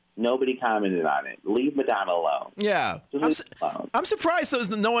 Nobody commented on it. Leave Madonna alone. Yeah. I'm surprised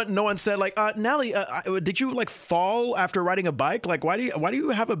no one said, like, Nelly, did you, like, fall after riding a bike? Like, why do you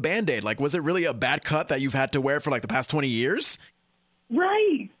have a Band-Aid? Like, was it really a bad cut that you've had to wear for, like, the past 20 years?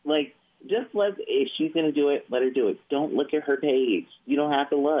 Right. Like, just if she's going to do it, let her do it. Don't look at her page. You don't have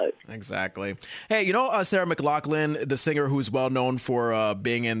to look. Exactly. Hey, you know Sarah McLachlan, the singer who's well known for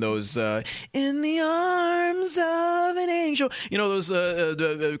being in those In the Arms of an Angel, you know, those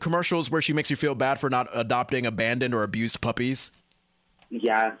the commercials where she makes you feel bad for not adopting abandoned or abused puppies?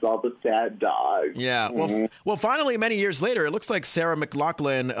 Yes, all the sad dogs. Yeah. Well, finally, many years later, it looks like Sarah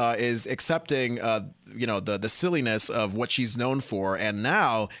McLachlan is accepting, the silliness of what she's known for. And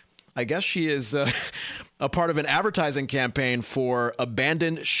now I guess she is a part of an advertising campaign for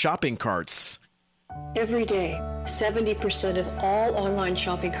abandoned shopping carts. Every day, 70% of all online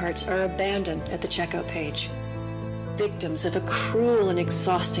shopping carts are abandoned at the checkout page, victims of a cruel and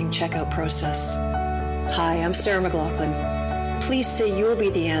exhausting checkout process. Hi, I'm Sarah McLaughlin. Please say you'll be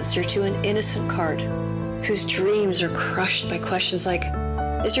the answer to an innocent cart whose dreams are crushed by questions like,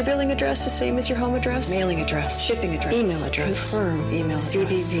 is your billing address the same as your home address? Mailing address, shipping address, email address, confirm email address,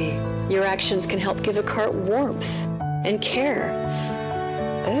 CVV. Your actions can help give a cart warmth and care.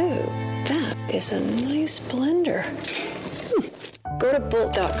 Oh, that is a nice blender. Go to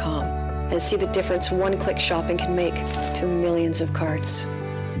Bolt.com and see the difference one-click shopping can make to millions of carts.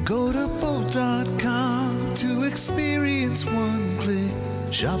 Go to Bolt.com to experience one-click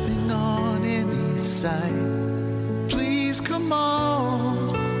shopping on any site. Please come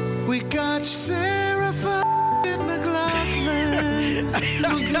on, we got Sarah McLaughlin.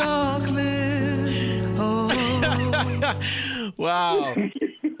 Oh. Wow.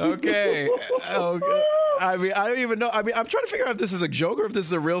 Okay. I mean, I don't even know. I mean, I'm trying to figure out if this is a joke or if this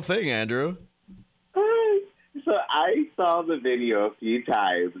is a real thing, Andrew. So I saw the video a few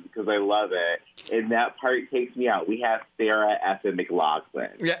times because I love it, and that part takes me out. We have Sarah F. McLaughlin.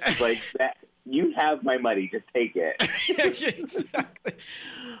 Yeah. Like that. You have my money. Just take it. Exactly.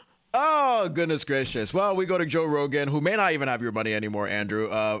 Oh, goodness gracious. Well, we go to Joe Rogan, who may not even have your money anymore, Andrew.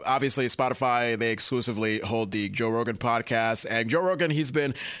 Obviously, Spotify, they exclusively hold the Joe Rogan podcast. And Joe Rogan, he's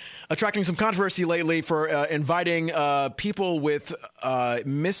been attracting some controversy lately for inviting people with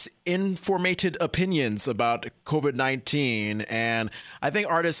misinformated opinions about COVID-19. And I think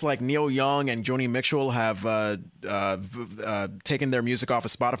artists like Neil Young and Joni Mitchell have taken their music off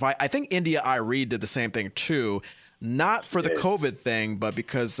of Spotify. I think India Arie did the same thing, too. Not for the COVID thing, but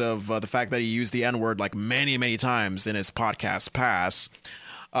because of the fact that he used the N-word like many, many times in his podcast past.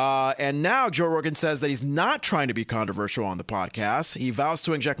 And now Joe Rogan says that he's not trying to be controversial on the podcast. He vows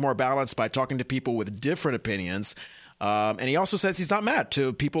to inject more balance by talking to people with different opinions. And he also says he's not mad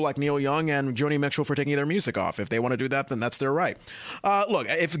to people like Neil Young and Joni Mitchell for taking their music off. If they want to do that, then that's their right. Look,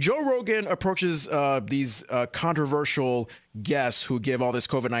 if Joe Rogan approaches these controversial guests who give all this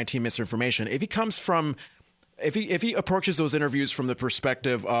COVID-19 misinformation, if he comes from... If he approaches those interviews from the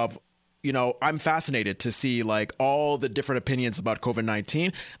perspective of, you know, I'm fascinated to see like all the different opinions about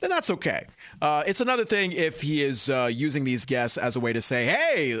COVID-19, then that's okay. It's another thing if he is using these guests as a way to say,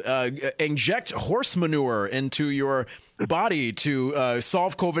 hey, inject horse manure into your body to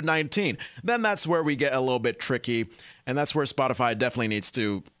solve COVID-19. Then that's where we get a little bit tricky. And that's where Spotify definitely needs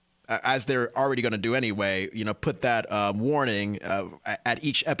to, as they're already going to do anyway, you know, put that warning at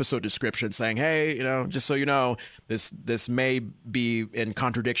each episode description saying, hey, you know, just so you know, this may be in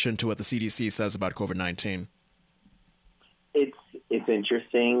contradiction to what the CDC says about COVID-19. It's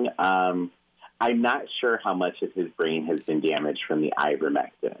interesting. I'm not sure how much of his brain has been damaged from the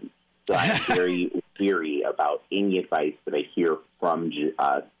ivermectin. So I'm very weary about any advice that I hear from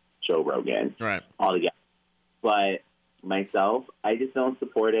Joe Rogan. Right. Altogether. But myself, I just don't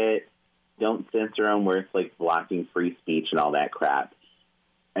support it. Don't censor him where it's like blocking free speech and all that crap.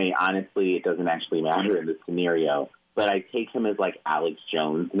 I mean, honestly, it doesn't actually matter in this scenario. But I take him as like Alex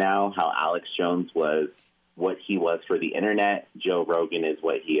Jones now, how Alex Jones was what he was for the internet. Joe Rogan is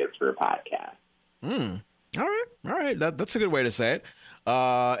what he is for a podcast. All right. That's a good way to say it.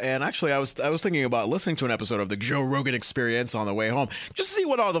 And actually, I was thinking about listening to an episode of the Joe Rogan Experience on the way home, just to see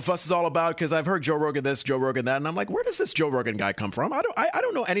what all the fuss is all about. Because I've heard Joe Rogan this, Joe Rogan that, and I'm like, where does this Joe Rogan guy come from? I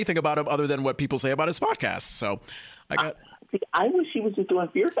don't know anything about him other than what people say about his podcast. So I wish he was just doing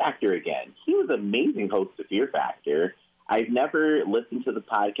Fear Factor again. He was an amazing host of Fear Factor. I've never listened to the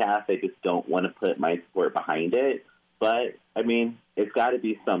podcast. I just don't want to put my support behind it. But, I mean, it's got to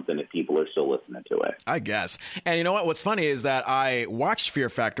be something if people are still listening to it. I guess. And you know what? What's funny is that I watched Fear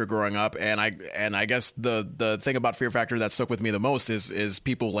Factor growing up, and I guess the thing about Fear Factor that stuck with me the most is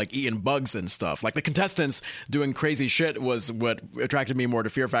people like eating bugs and stuff. Like the contestants doing crazy shit was what attracted me more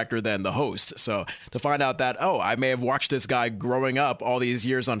to Fear Factor than the host. So to find out that, I may have watched this guy growing up all these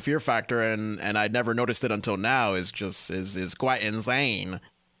years on Fear Factor and I'd never noticed it until now is quite insane.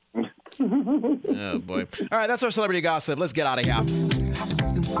 Oh, boy. All right, that's our celebrity gossip. Let's get out of here.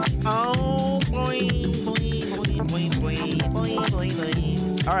 Oh, boy.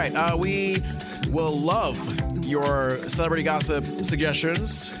 All right, we will love your celebrity gossip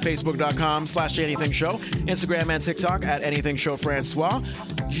suggestions. Facebook.com/anythingshow. Instagram and TikTok at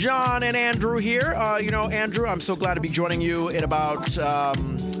anythingshowfrancois. John and Andrew here. Andrew, I'm so glad to be joining you in about,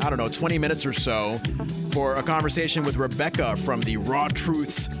 20 minutes or so for a conversation with Rebecca from the Raw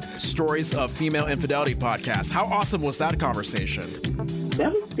Truths Stories of Female Infidelity podcast. How awesome was that conversation?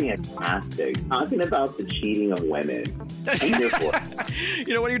 That was fantastic. Talking about the cheating of women. I'm here for it.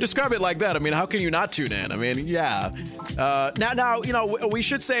 You know, when you describe it like that, I mean, how can you not tune in? I mean, yeah. Now, you know, we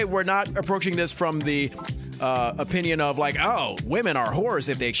should say we're not approaching this from the opinion of like, oh, women are whores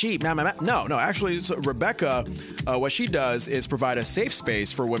if they cheat. No. Actually, so Rebecca, what she does is provide a safe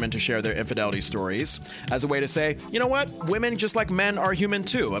space for women to share their infidelity stories as a way to say, you know what? Women, just like men, are human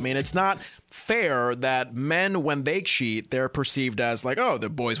too. I mean, it's not fair that men, when they cheat, they're perceived as like, oh, the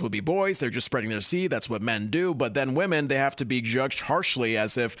boys will be boys. They're just spreading their seed. That's what men do. But then women, they have to be judged harshly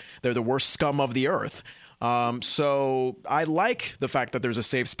as if they're the worst scum of the earth. So I like the fact that there's a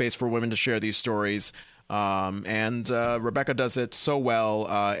safe space for women to share these stories. And Rebecca does it so well.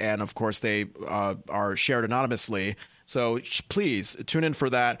 And of course, they are shared anonymously. So please tune in for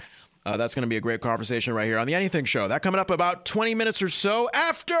that. That's going to be a great conversation right here on The Anything Show. That coming up about 20 minutes or so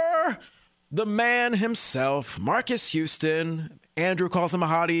after the man himself, Marques Houston. Andrew calls him a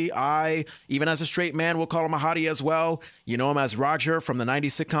hottie. I, even as a straight man, will call him a hottie as well. You know him as Roger from the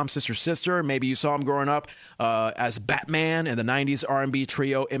 90s sitcom Sister Sister. Maybe you saw him growing up as Batman in the 90s R&B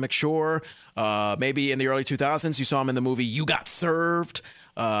trio Immature. Maybe in the early 2000s, you saw him in the movie You Got Served.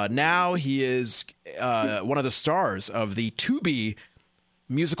 Now he is one of the stars of the Tubi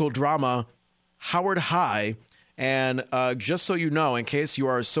musical drama Howard High. And just so you know, in case you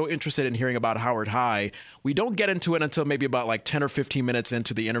are so interested in hearing about Howard High, we don't get into it until maybe about like 10 or 15 minutes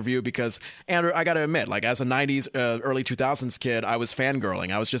into the interview because, Andrew, I got to admit, like as a 90s, early 2000s kid, I was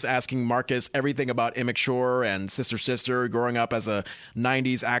fangirling. I was just asking Marques everything about Immature and Sister Sister, growing up as a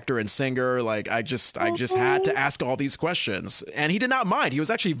 90s actor and singer. Like I just had to ask all these questions. And he did not mind. He was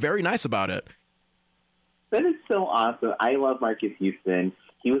actually very nice about it. That is so awesome. I love Marques Houston.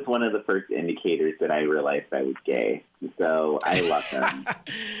 He was one of the first indicators that I realized I was gay. So I love him.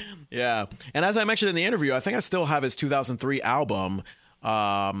 Yeah. And as I mentioned in the interview, I think I still have his 2003 album,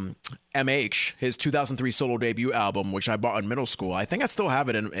 MH, his 2003 solo debut album, which I bought in middle school. I think I still have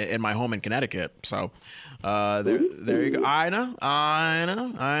it in my home in Connecticut. So there you go. I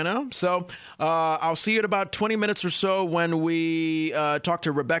know. So I'll see you in about 20 minutes or so when we talk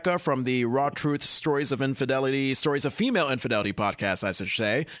to Rebecca from the Raw Truth Stories of Female Infidelity podcast, I should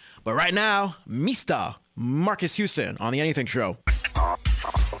say. But right now, Mr. Marques Houston on The Anything Show.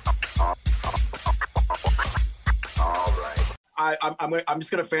 I'm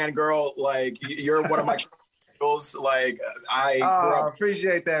just gonna fangirl. Like you're one of my girls. Like I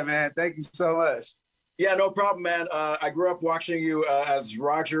appreciate that, man. Thank you so much. Yeah, no problem, man. I grew up watching you as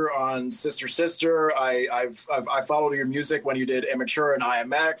Roger on Sister Sister. I followed your music when you did Immature and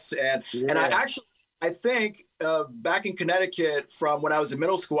IMX, and I think back in Connecticut from when I was in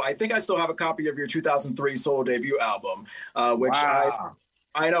middle school, I think I still have a copy of your 2003 solo debut album, which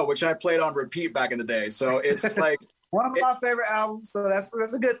which I played on repeat back in the day. So it's like. One of my favorite albums, so that's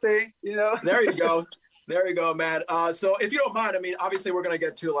a good thing, you know. There you go, man. So if you don't mind, I mean, obviously we're gonna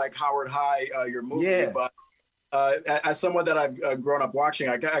get to like Howard High, your movie, but as someone that I've grown up watching,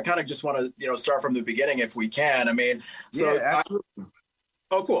 I kind of just want to start from the beginning if we can. I mean, so absolutely.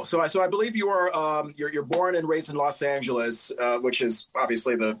 Oh, cool. So I believe you are you're born and raised in Los Angeles, which is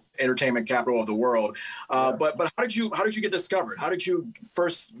obviously the entertainment capital of the world. But how did you get discovered? How did you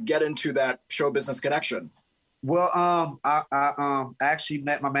first get into that show business connection? Well, I actually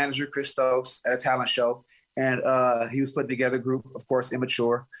met my manager, Chris Stokes, at a talent show, and he was putting together a group, of course,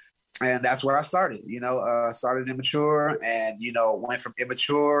 Immature, and that's where I started. Started Immature, and went from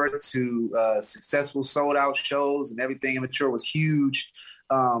Immature to successful sold out shows, and everything. Immature was huge,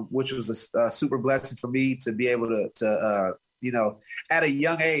 which was a super blessing for me to be able to at a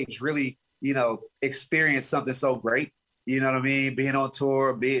young age, really, experience something so great. You know what I mean? Being on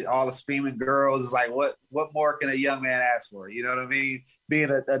tour, being all the screaming girls, is like, what more can a young man ask for? You know what I mean? Being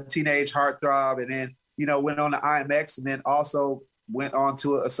a teenage heartthrob, and then, went on to IMX, and then also went on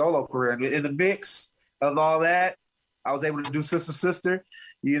to a solo career. And in the mix of all that, I was able to do Sister Sister,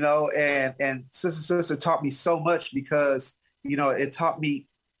 and Sister Sister taught me so much because, it taught me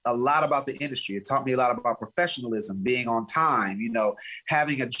a lot about the industry. It taught me a lot about professionalism, being on time,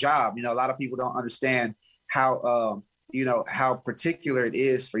 having a job. A lot of people don't understand how particular it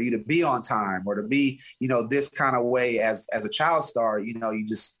is for you to be on time or to be, this kind of way as a child star,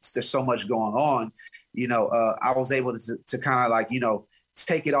 there's so much going on. I was able to kind of like,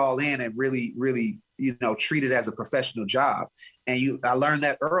 take it all in and really, really, treat it as a professional job. And I learned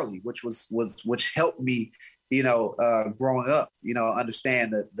that early, which helped me, growing up,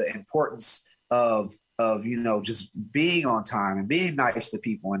 understand the importance of just being on time and being nice to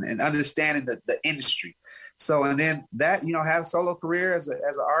people and understanding the industry. So, and then that, had a solo career as an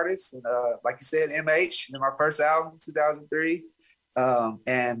artist. And like you said, MH, my first album, 2003.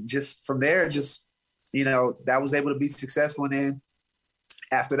 And just from there, just, you know, that was able to be successful. And then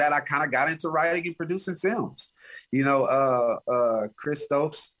after that, I kind of got into writing and producing films. You know, Chris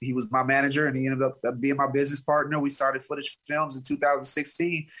Stokes, he was my manager, and he ended up being my business partner. We started Footage Films in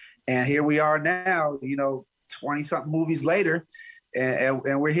 2016, and here we are now, you know, 20-something movies later, and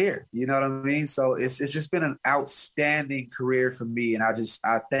we're here. You know what I mean? So it's just been an outstanding career for me, and I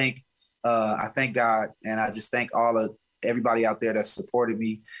thank God, and I just thank everybody out there that supported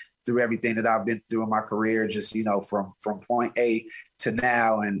me through everything that I've been through in my career, just, you know, from point A to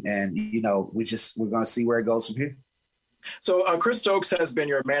now. And you know, we're going to see where it goes from here. So Chris Stokes has been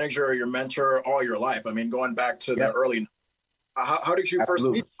your manager or your mentor all your life. I mean, going back to the early, how did you first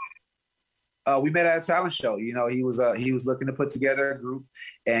meet? We met at a talent show. You know, he was looking to put together a group,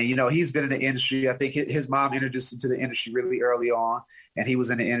 and, you know, he's been in the industry. I think his mom introduced him to the industry really early on, and he was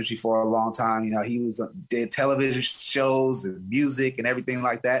in the industry for a long time. You know, he did television shows and music and everything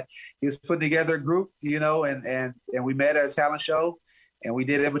like that. He was putting together a group, you know, and we met at a talent show, and we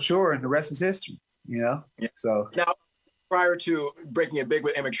did Immature, and the rest is history, you know? Yeah. So now, prior to breaking it big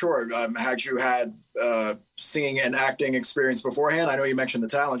with Immature, had you had singing and acting experience beforehand? I know you mentioned the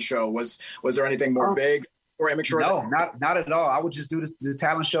talent show. Was there anything more big or Immature? No, not at all. I would just do the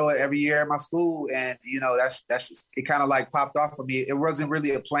talent show every year at my school, and, you know, that's just, it kind of like popped off for me. It wasn't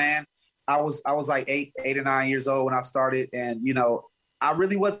really a plan. I was like 8 or 9 years old when I started, and, you know, I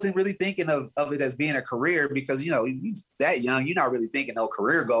really wasn't really thinking of it as being a career, because, you know, you that young, you're not really thinking no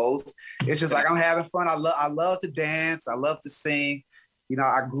career goals. It's just like, I'm having fun. I love to dance. I love to sing. You know,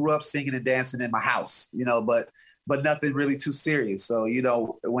 I grew up singing and dancing in my house, you know, but nothing really too serious. So, you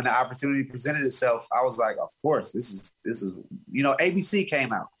know, when the opportunity presented itself, I was like, of course, this is, you know, ABC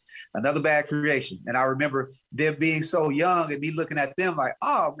came out, Another Bad Creation. And I remember them being so young and me looking at them like,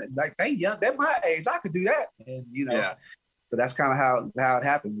 oh, like they young, they're my age. I could do that. And, you know, so that's kind of how it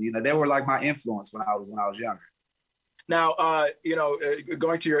happened. You know, they were like my influence when I was younger. Now, you know,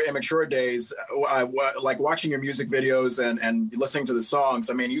 going to your Immature days, like watching your music videos and listening to the songs,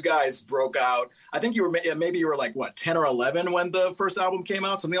 I mean, you guys broke out. I think you were, maybe you were like, what, 10 or 11 when the first album came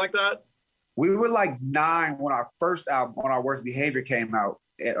out, something like that? We were like 9 when our first album, On Our Worst Behavior, came out,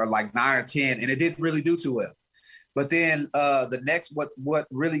 or like 9 or 10, and it didn't really do too well. But then the next, what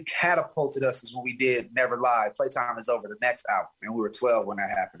really catapulted us is when we did Never Lie, Playtime Is Over, the next album. And we were 12 when that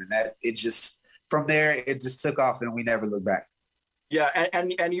happened. And that, it just, from there, it just took off and we never looked back. Yeah,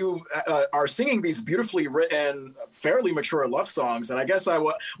 and you are singing these beautifully written, fairly mature love songs. And I guess I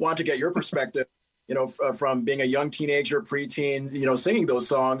want to get your perspective, you know, from being a young teenager, preteen, you know, singing those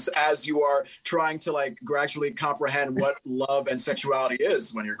songs as you are trying to like gradually comprehend what love and sexuality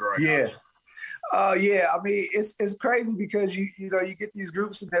is when you're growing up. Yeah, I mean, it's crazy because you know, you get these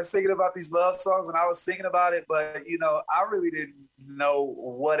groups and they're singing about these love songs, and I was singing about it, but, you know, I really didn't know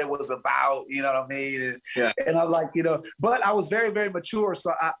what it was about, you know what I mean? And I'm like, you know, but I was very, very mature,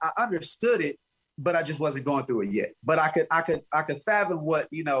 so I understood it, but I just wasn't going through it yet. But I could fathom what,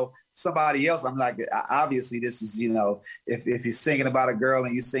 you know, somebody else, I'm like, obviously this is, you know, if you're singing about a girl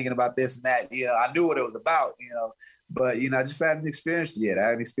and you're singing about this and that, you know, I knew what it was about, you know. But, you know, I just hadn't experienced it yet. I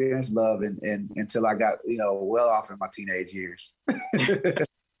hadn't experienced love and until I got, you know, well off in my teenage years.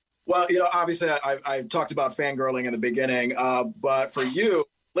 Well, you know, obviously I talked about fangirling in the beginning, but for you,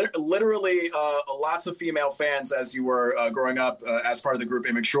 literally lots of female fans as you were growing up as part of the group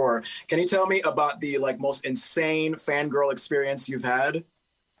Immature. Can you tell me about the like most insane fangirl experience you've had?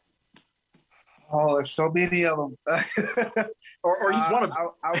 Oh, there's so many of them. or just one of them.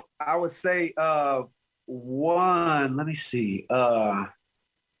 I would say one, let me see. Let's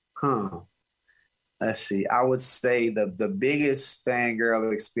see. I would say the biggest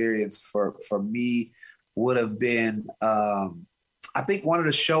fangirl experience for me would have been, I think one of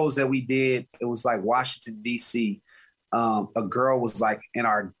the shows that we did, it was like Washington, D.C. A girl was like in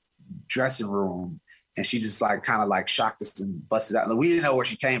our dressing room, and she just like kind of like shocked us and busted out. Like, we didn't know where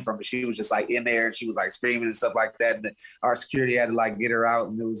she came from, but she was just like in there and she was like screaming and stuff like that. And our security had to like get her out,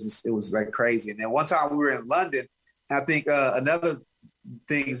 and it was like crazy. And then one time we were in London, and I think another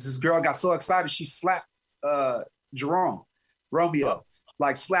thing is this girl got so excited she slapped Romeo,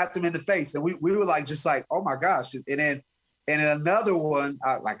 like slapped him in the face. And we were like, just like, oh my gosh. And then another one,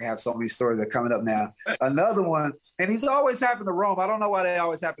 I have so many stories that are coming up now. Another one, and he's always happened to Rome. I don't know why they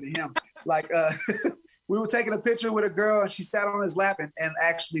always happen to him. Like, we were taking a picture with a girl, and she sat on his lap and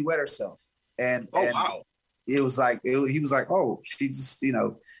actually wet herself. And wow. It was like, he was like, oh, she just, you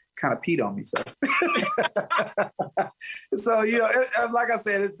know, kind of peed on me. So, so, you know, like I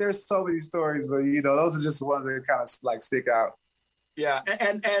said, there's so many stories, but, you know, those are just the ones that kind of like stick out. Yeah,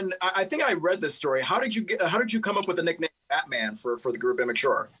 and I think I read this story. How did you come up with the nickname Batman for the group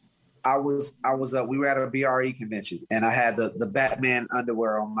Immature? We were at a BRE convention, and I had the Batman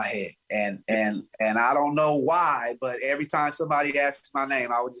underwear on my head, and I don't know why, but every time somebody asks my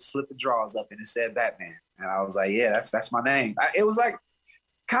name, I would just flip the drawers up and it said Batman, and I was like, yeah, that's my name. It was like,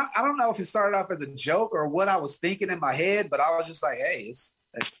 I don't know if it started off as a joke or what I was thinking in my head, but I was just like, hey,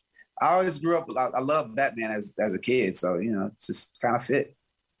 I always grew up. I loved Batman as a kid, so it's just kind of fit.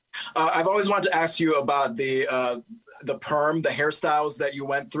 I've always wanted to ask you about the perm, the hairstyles that you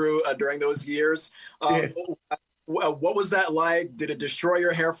went through during those years. What was that like? Did it destroy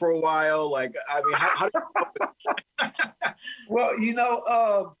your hair for a while? Like, I mean, how did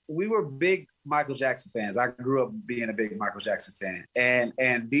Well, we were big Michael Jackson fans. I grew up being a big Michael Jackson fan,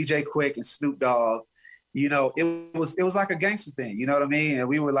 and DJ Quick and Snoop Dogg. It was like a gangster thing, you know what I mean? And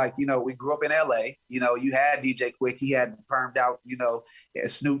we were like, we grew up in LA, you had DJ Quick, he had permed out,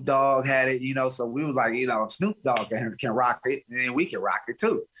 Snoop Dogg had it, so we were like, Snoop Dogg can rock it, and we can rock it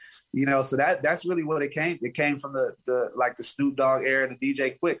too, so that's really what it came. It came from the Snoop Dogg era to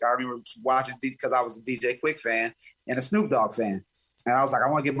DJ Quick. I remember watching because I was a DJ Quick fan and a Snoop Dogg fan, and I was like, I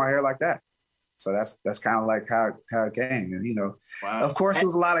want to get my hair like that. So that's kind of like how it came, and wow. Of course, there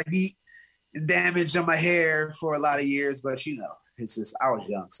was a lot of heat damage on my hair for a lot of years, but it's just I was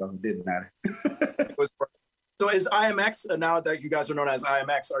young, so it didn't matter. So is IMX, now that you guys are known as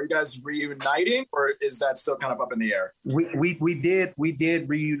IMX, are you guys reuniting, or is that still kind of up in the air? We did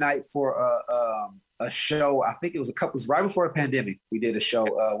reunite for a show. I think it was right before the pandemic. We did a show.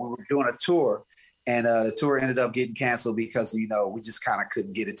 We were doing a tour, and the tour ended up getting canceled because we just kind of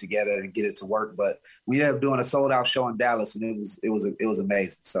couldn't get it together and get it to work. But we ended up doing a sold out show in Dallas, and it was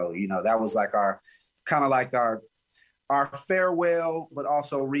amazing. So that was like our farewell, but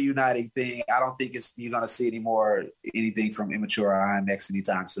also reuniting thing. I don't think you're gonna see anything from Immature or IMX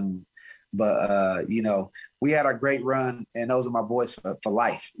anytime soon. But we had a great run, and those are my boys for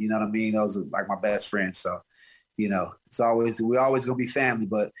life. You know what I mean? Those are like my best friends. So. We're always gonna be family.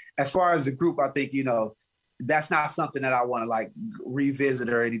 But as far as the group, I think that's not something that I want to like revisit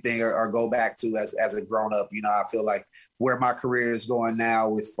or anything or go back to as a grown up. I feel like where my career is going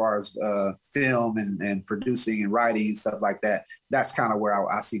now, as far as film and producing and writing and stuff like that, that's kind of where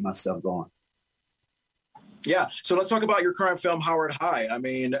I see myself going. Yeah. So let's talk about your current film, Howard High. I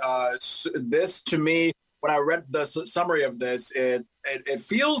mean, this to me, when I read the summary of this, it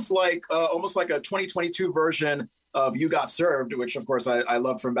feels like almost like a 2022 version of You Got Served, which of course I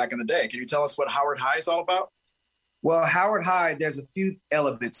loved from back in the day. Can you tell us what Howard High is all about? Well, Howard High, there's a few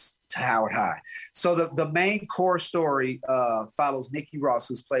elements to Howard High. So the main core story follows Nikki Ross,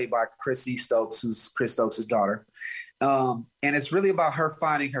 who's played by Chrissy Stokes, who's Chris Stokes' daughter. And it's really about her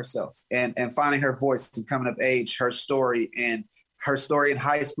finding herself and finding her voice and coming of age, her story in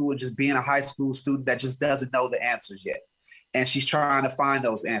high school and just being a high school student that just doesn't know the answers yet. And she's trying to find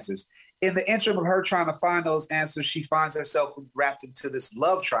those answers. In the interim of her trying to find those answers, she finds herself wrapped into this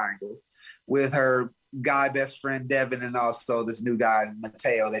love triangle with her guy best friend, Devin, and also this new guy,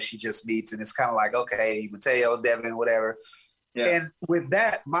 Mateo, that she just meets. And it's kind of like, okay, Mateo, Devin, whatever. Yeah. And with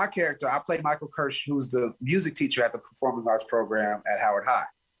that, my character, I play Michael Kirsch, who's the music teacher at the Performing Arts program at Howard High.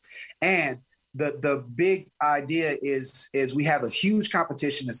 And the big idea is we have a huge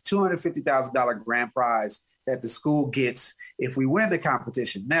competition. It's $250,000 grand prize that the school gets if we win the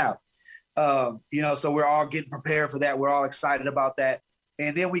competition. Now, so we're all getting prepared for that. We're all excited about that.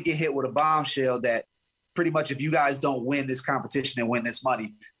 And then we get hit with a bombshell that pretty much if you guys don't win this competition and win this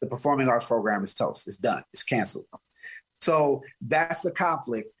money, the Performing Arts program is toast. It's done. It's canceled. So that's the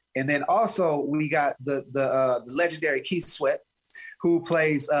conflict. And then also we got the legendary Keith Sweat, who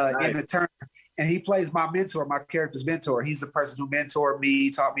plays Emmett Turner. And he plays my mentor, my character's mentor. He's the person who mentored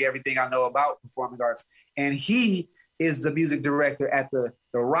me, taught me everything I know about performing arts. And he is the music director at the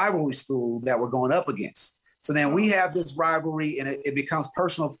rivalry school that we're going up against. So then we have this rivalry, and it becomes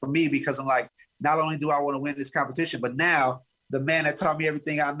personal for me because I'm like, not only do I want to win this competition, but now the man that taught me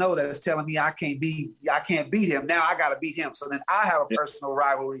everything I know that is telling me I can't beat him. Now I got to beat him. So then I have a personal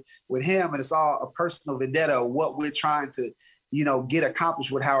rivalry with him, and it's all a personal vendetta of what we're trying to, get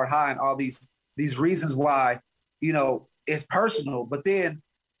accomplished with Howard High and all these reasons why, it's personal, but then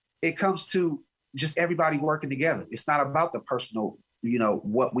it comes to just everybody working together. It's not about the personal,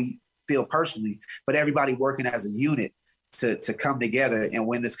 what we feel personally, but everybody working as a unit to come together and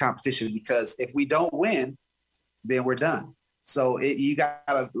win this competition, because if we don't win, then we're done. So you got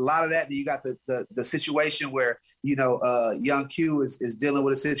a lot of that. And you got the situation where, young Q is dealing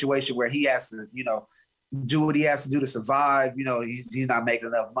with a situation where he has to, do what he has to do to survive. He's not making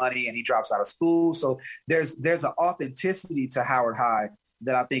enough money and he drops out of school. So there's an authenticity to Howard High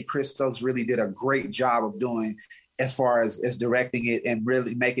that I think Chris Stokes really did a great job of doing. as far as directing it and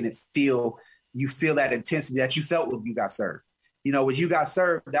really making it feel that intensity that you felt when You Got Served. You know, when You Got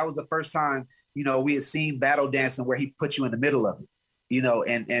Served, that was the first time, you know, we had seen battle dancing where he put you in the middle of it, you know,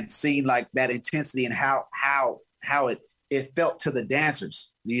 and seeing like that intensity and how it felt to the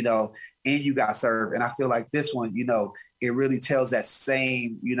dancers, you know, and You Got Served. And I feel like this one, you know, it really tells that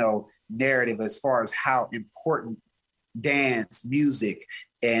same, you know, narrative as far as how important dance, music,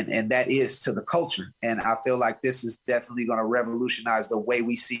 and that is to the culture. And I feel like this is definitely going to revolutionize the way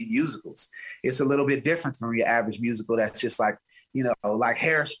we see musicals. It's a little bit different from your average musical that's just like, you know, like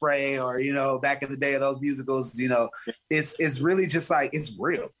Hairspray or, you know, back in the day of those musicals, you know, it's really just like, it's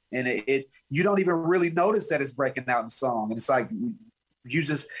real. And it you don't even really notice that it's breaking out in song. And it's like, you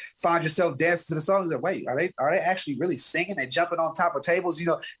just find yourself dancing to the song. Like, wait, are they actually really singing and jumping on top of tables? You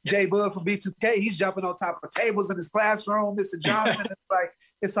know, Jay Bud from B2K, he's jumping on top of tables in his classroom. Mr. Johnson,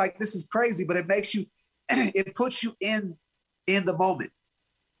 it's like this is crazy, but it makes you, it puts you in the moment.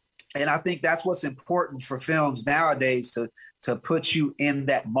 And I think that's what's important for films nowadays, to put you in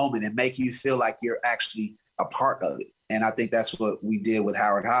that moment and make you feel like you're actually a part of it. And I think that's what we did with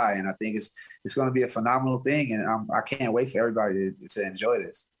Howard High. And I think it's going to be a phenomenal thing. And I can't wait for everybody to enjoy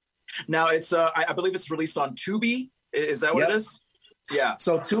this. Now it's I believe it's released on Tubi. Is that what it is? Yeah.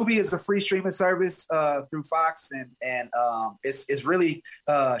 So Tubi is a free streaming service through Fox, and it's really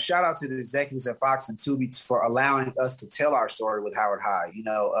shout out to the executives at Fox and Tubi for allowing us to tell our story with Howard High. You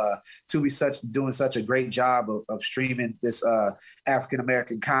know, Tubi's doing such a great job of streaming this African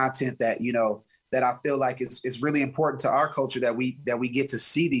American content that, you know, that I feel like it's really important to our culture that we get to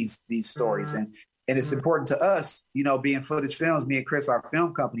see these stories. And it's important to us, you know, being Footage Films, me and Chris, our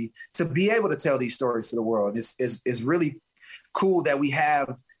film company, to be able to tell these stories to the world. It's really cool that we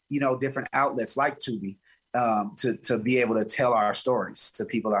have, you know, different outlets like Tubi to be able to tell our stories to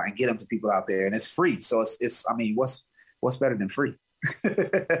people out and get them to people out there. And it's free. So it's I mean, what's better than free?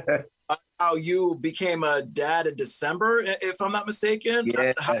 How you became a dad in December, if I'm not mistaken.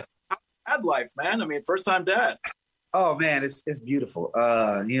 Yeah. Dad life, man. I mean, first time dad. Oh man, it's beautiful.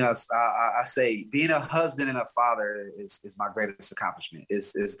 You know, I say being a husband and a father is my greatest accomplishment.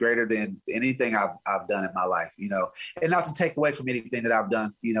 It's greater than anything I've done in my life, you know, and not to take away from anything that I've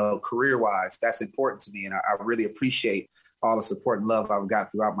done, you know, career wise. That's important to me, and I really appreciate all the support and love I've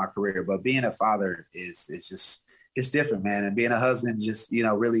got throughout my career. But being a father is just, it's different, man. And being a husband, just, you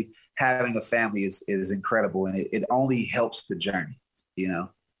know, really having a family is incredible, and it only helps the journey, you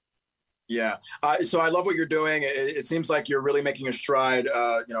know. Yeah. So I love what you're doing. It seems like you're really making a stride,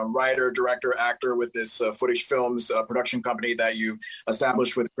 you know, writer, director, actor with this Footage Films production company that you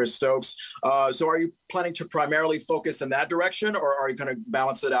established with Chris Stokes. So are you planning to primarily focus in that direction, or are you going to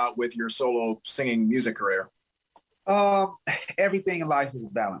balance it out with your solo singing music career? Everything in life is a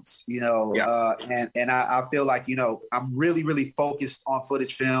balance, you know, and I feel like, you know, I'm really, really focused on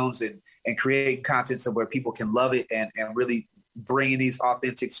Footage Films and creating content so where people can love it and really bringing these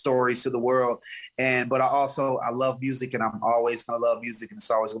authentic stories to the world. But I love music, and I'm always going to love music, and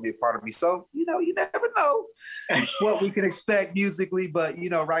it's always going to be a part of me. So, you know, you never know what we can expect musically, but, you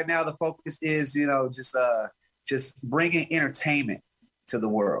know, right now the focus is, you know, just bringing entertainment to the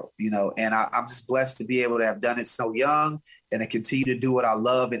world, you know, and I'm just blessed to be able to have done it so young and to continue to do what I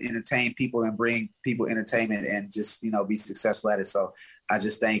love and entertain people and bring people entertainment and just, you know, be successful at it. So I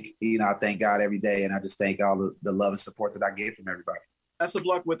just thank God every day, and I just thank all the love and support that I get from everybody. Best of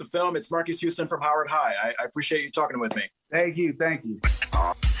luck with the film. It's Marcus Houston from Howard High. I appreciate you talking with me. Thank you.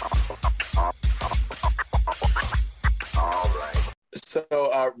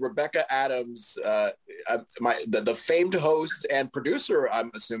 So Rebecca Adams, the famed host and producer, I'm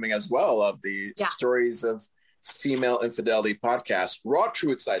assuming as well, of the Stories of Female Infidelity podcast, Raw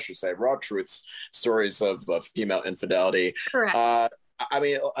Truths, I should say, Raw Truths, Stories of Female Infidelity. Correct. I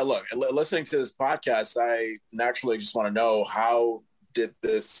mean, look, listening to this podcast, I naturally just want to know, how did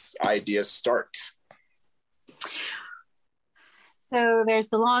this idea start? So there's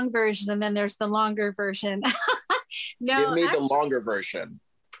the long version, and then there's the longer version. Give me the longer version.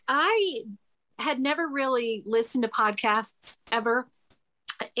 I had never really listened to podcasts ever.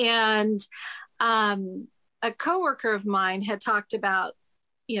 And a coworker of mine had talked about,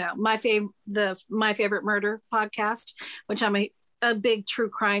 you know, My Favorite Murder podcast, which I'm a big true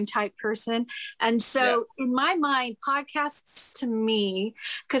crime type person. And so in my mind, podcasts to me,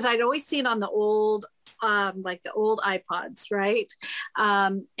 because I'd always seen on the old like the old iPods, right?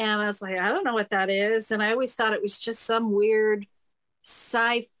 And I was like, I don't know what that is. And I always thought it was just some weird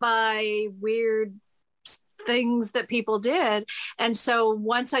sci-fi, weird things that people did. And so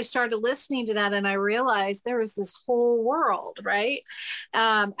once I started listening to that, and I realized there was this whole world, right,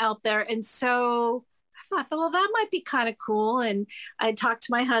 out there. And so thought, well, that might be kind of cool. And I talked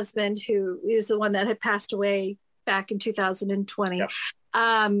to my husband, who is the one that had passed away back in 2020.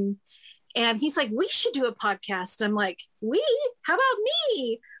 Yeah. And he's like, we should do a podcast. I'm like, how about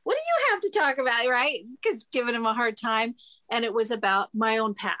me? What do you have to talk about? Right. Because giving him a hard time. And it was about my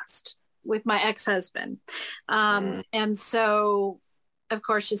own past with my ex-husband. And so, of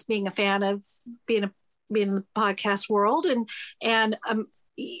course, just being a fan of being in the podcast world and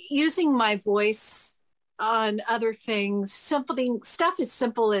using my voice on other things, stuff as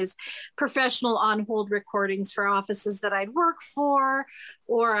simple as professional on-hold recordings for offices that I'd work for,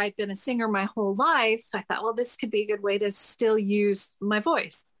 or I've been a singer my whole life. I thought, well, this could be a good way to still use my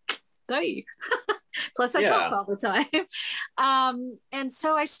voice. Plus I talk all the time. And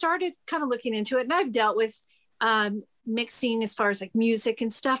so I started kind of looking into it, and I've dealt with mixing as far as like music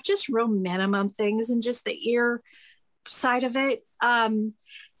and stuff, just real minimum things and just the ear side of it.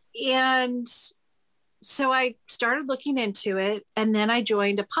 And so I started looking into it, and then I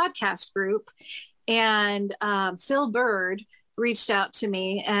joined a podcast group, and Phil Bird reached out to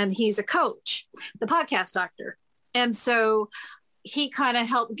me, and he's a coach, the podcast doctor. And so he kind of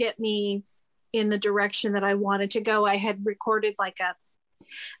helped get me in the direction that I wanted to go. I had recorded like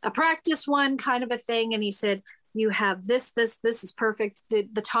a practice one kind of a thing. And he said, you have this is perfect.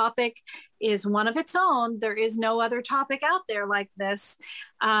 The topic is one of its own. There is no other topic out there like this,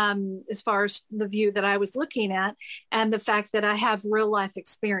 as far as the view that I was looking at, and the fact that I have real life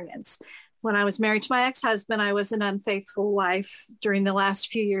experience. When I was married to my ex-husband, I was an unfaithful wife during the last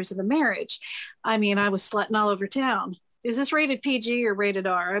few years of the marriage. I mean, I was slutting all over town. Is this rated PG or rated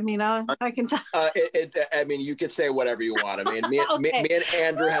R? I mean, I can tell. I mean, you can say whatever you want. I mean, me and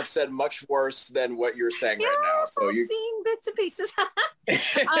Andrew have said much worse than what you're saying right now. So I'm seeing bits and pieces.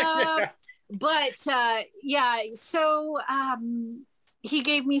 So he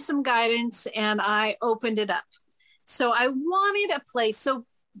gave me some guidance, and I opened it up. So I wanted a place. So,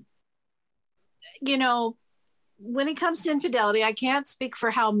 you know, when it comes to infidelity, I can't speak for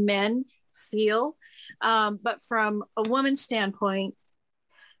how men feel, but from a woman's standpoint,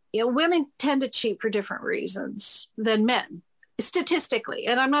 you know, women tend to cheat for different reasons than men, statistically.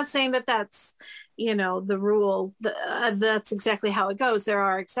 And I'm not saying that that's, you know, the rule. That's exactly how it goes. There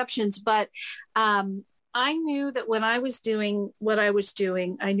are exceptions, but I knew that when I was doing what I was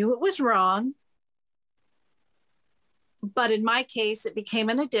doing, I knew it was wrong. But in my case, it became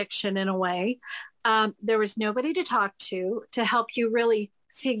an addiction in a way. There was nobody to talk to help you really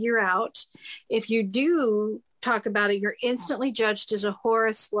figure out. If you do talk about it, you're instantly judged as a whore,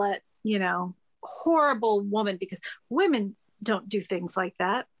 slut, you know, horrible woman, because women don't do things like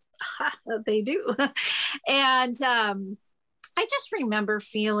that. They do. And I just remember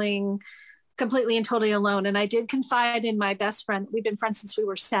feeling completely and totally alone. And I did confide in my best friend. We've been friends since we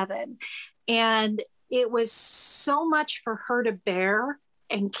were 7. And it was so much for her to bear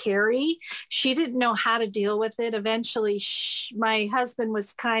and carry. She didn't know how to deal with it. Eventually, my husband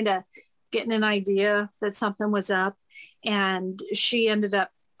was kind of getting an idea that something was up, and she ended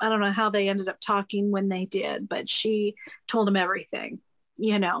up, I don't know how they ended up talking when they did, but she told him everything,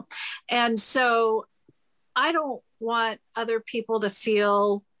 you know. And so I don't want other people to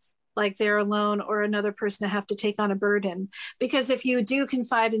feel like they're alone, or another person to have to take on a burden. Because if you do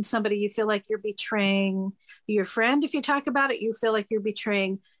confide in somebody, you feel like you're betraying your friend. If you talk about it, you feel like you're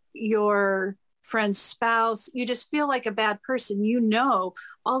betraying your friend's spouse. You just feel like a bad person. You know,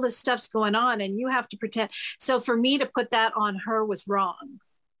 all this stuff's going on, and you have to pretend. So for me to put that on her was wrong,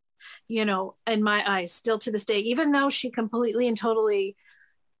 you know, in my eyes, still to this day. Even though she completely and totally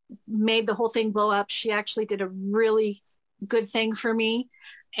made the whole thing blow up, she actually did a really good thing for me.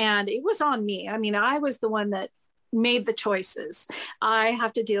 And it was on me. I mean, I was the one that made the choices. I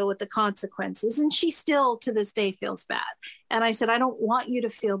have to deal with the consequences. And she still to this day feels bad. And I said, I don't want you to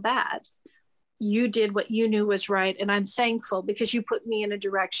feel bad. You did what you knew was right. And I'm thankful because you put me in a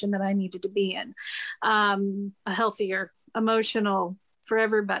direction that I needed to be in. A healthier, emotional, for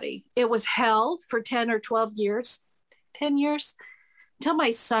everybody. It was hell for 10 or 12 years, 10 years, until my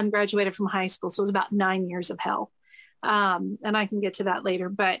son graduated from high school. So it was about 9 years of hell. And I can get to that later,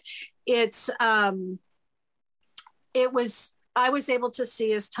 but I was able to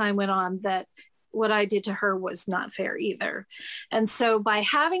see as time went on that what I did to her was not fair either. And so by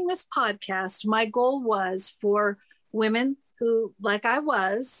having this podcast, my goal was for women who, like I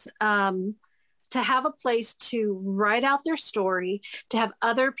was, to have a place to write out their story, to have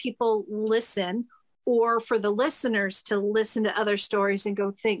other people listen, or for the listeners to listen to other stories and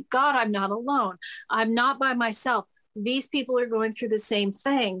go, thank God I'm not alone. I'm not by myself. These people are going through the same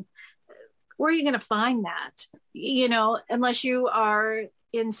thing. Where are you going to find that? You know, unless you are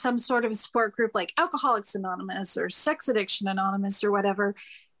in some sort of support group like Alcoholics Anonymous or Sex Addiction Anonymous or whatever,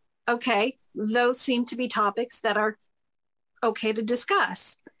 okay, those seem to be topics that are okay to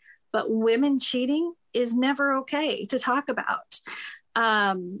discuss. But women cheating is never okay to talk about.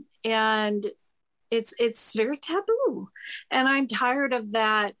 And it's very taboo. And I'm tired of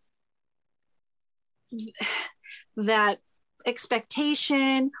that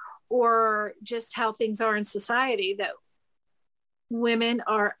expectation, or just how things are in society, that women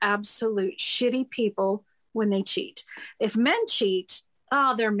are absolute shitty people when they cheat. If men cheat,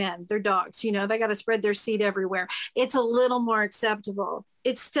 oh, they're men, they're dogs, you know, they got to spread their seed everywhere. It's a little more acceptable.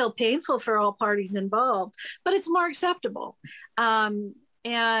 It's still painful for all parties involved, but it's more acceptable.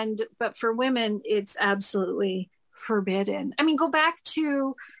 But for women, it's absolutely forbidden. I mean, go back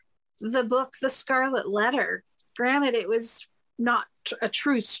to the book, The Scarlet Letter. Granted, it was not a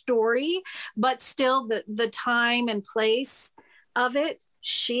true story, but still the time and place of it,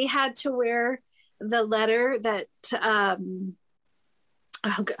 she had to wear the letter that,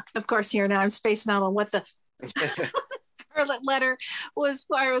 of course, here now I'm spacing out on what the Scarlet Letter was.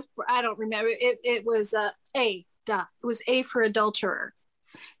 I don't remember. It was A. It was A for adulterer.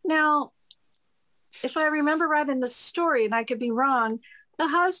 Now, if I remember right in the story, and I could be wrong, the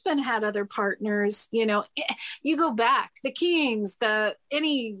husband had other partners. You know, you go back, the Kings,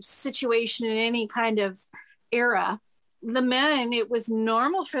 any situation in any kind of era, the men, it was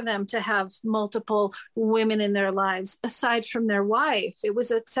normal for them to have multiple women in their lives aside from their wife. It was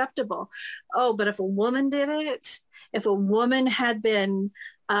acceptable. Oh, but if a woman did it, if a woman had been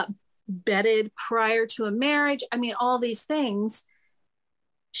bedded prior to a marriage, I mean, all these things,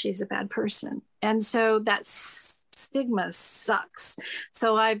 she's a bad person. And so that stigma sucks.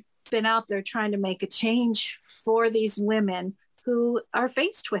 So I've been out there trying to make a change for these women who are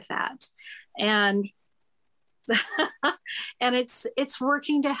faced with that. And and it's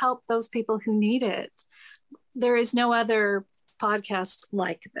working to help those people who need it. There is no other podcast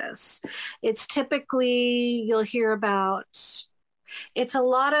like this. It's typically, you'll hear about, it's a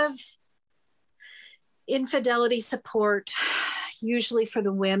lot of infidelity support, usually for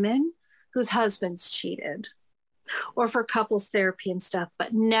the women whose husbands cheated, or for couples therapy and stuff,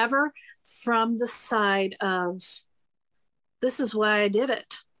 but never from the side of, this is why I did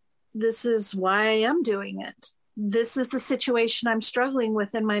it. This is why I am doing it. This is the situation I'm struggling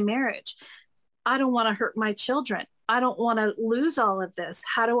with in my marriage. I don't want to hurt my children. I don't want to lose all of this.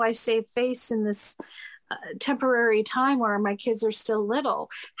 How do I save face in this temporary time where my kids are still little?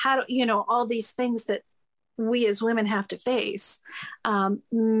 How do, all these things that we as women have to face.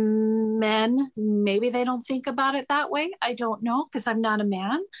 Men, maybe they don't think about it that way. I don't know, because I'm not a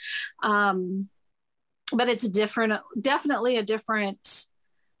man. But it's definitely a different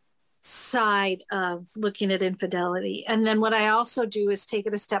side of looking at infidelity. And then what I also do is take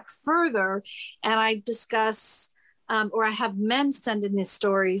it a step further, and I discuss, or I have men send in these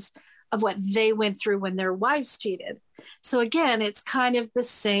stories of what they went through when their wives cheated. So again, it's kind of the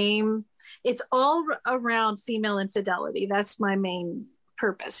same. It's all around female infidelity. That's my main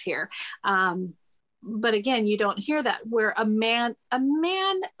purpose here. But again, you don't hear that, where a man,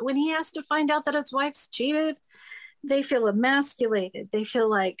 when he has to find out that his wife's cheated, they feel emasculated. They feel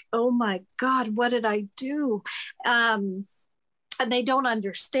like, oh my God, what did I do? And they don't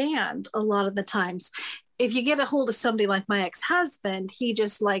understand a lot of the times. If you get a hold of somebody like my ex-husband, he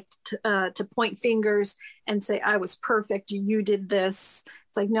just liked to point fingers and say, I was perfect, you did this.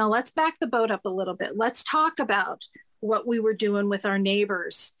 It's like, no, let's back the boat up a little bit. Let's talk about what we were doing with our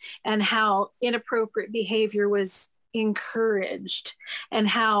neighbors and how inappropriate behavior was encouraged, and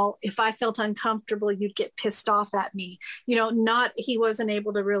how if I felt uncomfortable, you'd get pissed off at me. He wasn't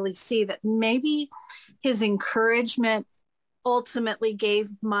able to really see that maybe his encouragement ultimately gave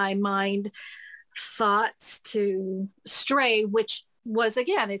my mind thoughts to stray, which was,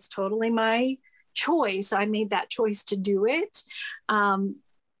 again, it's totally my choice. I made that choice to do it.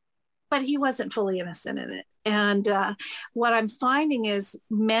 But he wasn't fully innocent in it. And what I'm finding is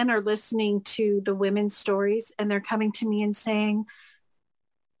men are listening to the women's stories, and they're coming to me and saying,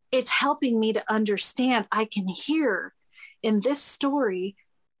 it's helping me to understand. I can hear in this story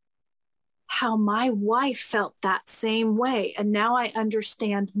how my wife felt that same way. And now I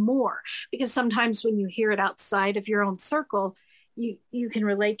understand more, because sometimes when you hear it outside of your own circle, you can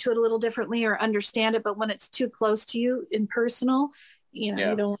relate to it a little differently or understand it. But when it's too close to you in personal, you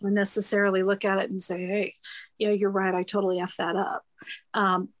don't want to necessarily look at it and say, hey, you're right, I totally effed that up.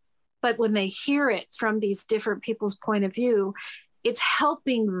 But when they hear it from these different people's point of view, it's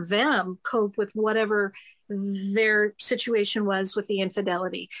helping them cope with whatever their situation was with the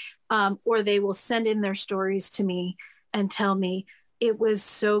infidelity. Or they will send in their stories to me and tell me, it was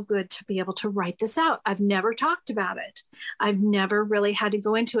so good to be able to write this out. I've never talked about it. I've never really had to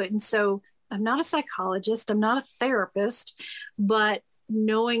go into it. And so I'm not a psychologist, I'm not a therapist, but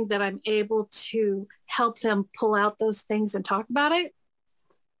knowing that I'm able to help them pull out those things and talk about it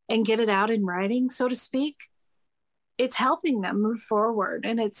and get it out in writing, so to speak, it's helping them move forward.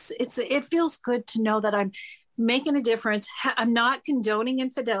 And it feels good to know that I'm making a difference. I'm not condoning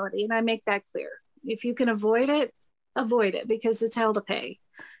infidelity, and I make that clear. If you can avoid it, because it's hell to pay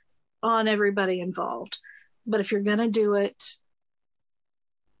on everybody involved. But if you're going to do it,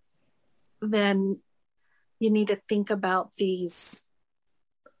 then you need to think about these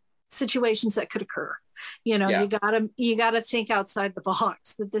situations that could occur. You gotta think outside the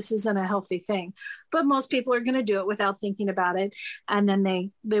box, that this isn't a healthy thing. But most people are going to do it without thinking about it, and then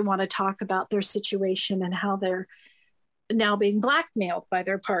they want to talk about their situation and how they're now being blackmailed by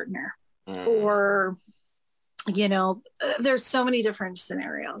their partner, or there's so many different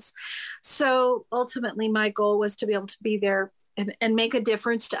scenarios. So ultimately, my goal was to be able to be there and make a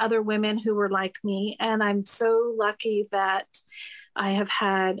difference to other women who were like me. And I'm so lucky that I have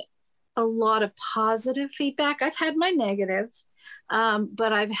had a lot of positive feedback. I've had my negative,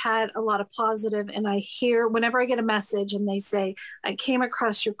 but I've had a lot of positive. And I hear whenever I get a message and they say, I came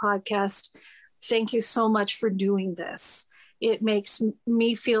across your podcast. Thank you so much for doing this. It makes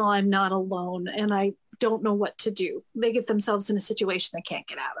me feel I'm not alone, and I don't know what to do. They get themselves in a situation they can't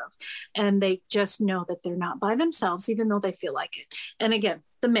get out of, and they just know that they're not by themselves, even though they feel like it. And again,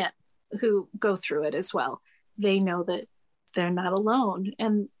 the men who go through it as well, they know that they're not alone,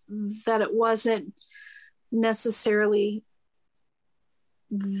 and that it wasn't necessarily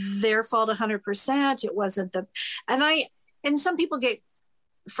their fault 100%. It wasn't and some people get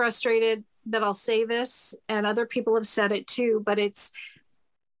frustrated that I'll say this, and other people have said it too, but it's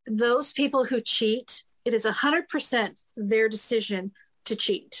those people who cheat, it is 100% their decision to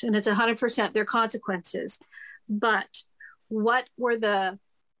cheat, and it's 100% their consequences. But what were the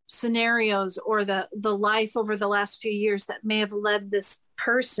scenarios or the life over the last few years that may have led this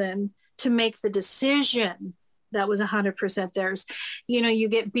person to make the decision that was 100% theirs? You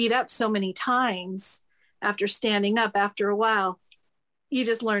get beat up so many times after standing up. After a while, you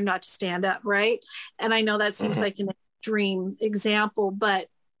just learn not to stand up, right? And I know that seems like an extreme example, but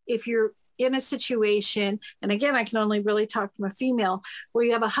if you're in a situation, and again, I can only really talk from a female, where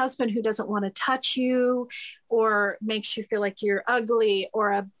you have a husband who doesn't want to touch you, or makes you feel like you're ugly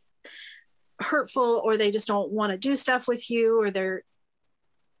or hurtful, or they just don't want to do stuff with you, or they're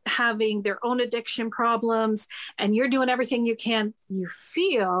having their own addiction problems, and you're doing everything you can, you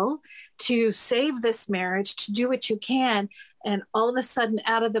feel, to save this marriage, to do what you can, and all of a sudden,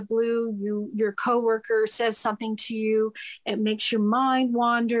 out of the blue, your coworker says something to you, it makes your mind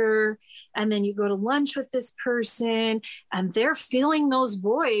wander, and then you go to lunch with this person, and they're filling those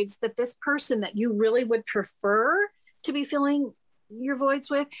voids that this person that you really would prefer to be filling your voids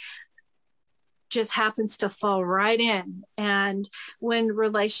with just happens to fall right in. And when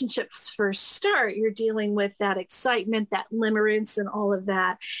relationships first start, you're dealing with that excitement, that limerence, and all of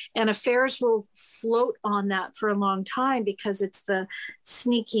that. And affairs will float on that for a long time because it's the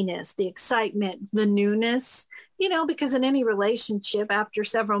sneakiness, the excitement, the newness, because in any relationship, after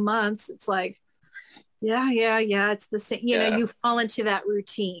several months, it's like, yeah, it's the same, you fall into that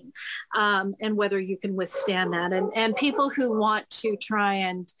routine, and whether you can withstand that. And people who want to try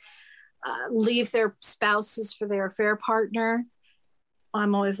and leave their spouses for their affair partner,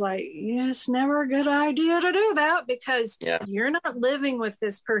 I'm always like, it's never a good idea to do that, because you're not living with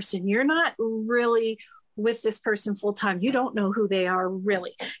this person. You're not really with this person full time. You don't know who they are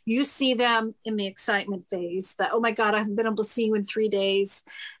really. You see them in the excitement phase that, oh my God, I haven't been able to see you in 3 days,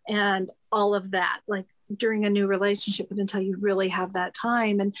 and all of that, like during a new relationship, but until you really have that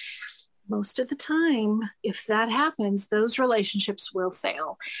time. And most of the time, if that happens, those relationships will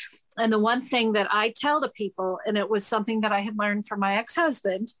fail. And the one thing that I tell to people, and it was something that I had learned from my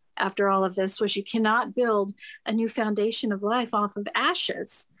ex-husband after all of this, was you cannot build a new foundation of life off of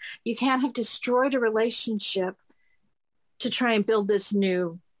ashes. You can't have destroyed a relationship to try and build this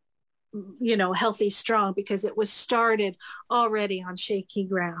new, healthy, strong, because it was started already on shaky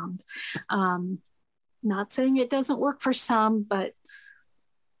ground. Not saying it doesn't work for some, but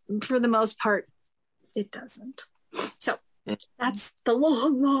for the most part, it doesn't. So that's the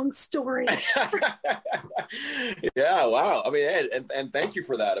long story. Yeah, wow. I mean, and thank you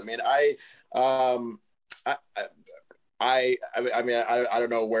for that. I mean, I don't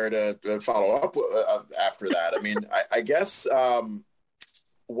know where to follow up after that. I mean, I guess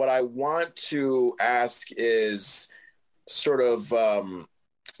what I want to ask is sort of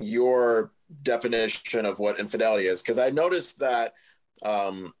your definition of what infidelity is, because I noticed that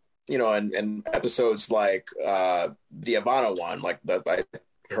you know, and episodes like the Ivana one, like that I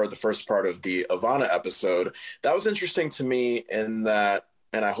heard the first part of the Ivana episode. That was interesting to me in that,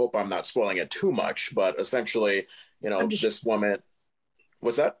 and I hope I'm not spoiling it too much, but essentially, you know, this woman,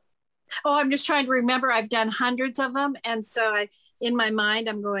 what's that? Oh, I'm just trying to remember. I've done hundreds of them. And so in my mind,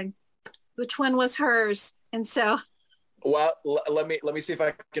 I'm going, which one was hers? And so. Well, let me see if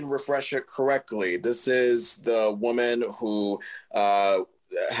I can refresh it correctly. This is the woman who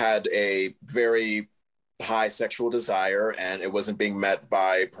had a very high sexual desire, and it wasn't being met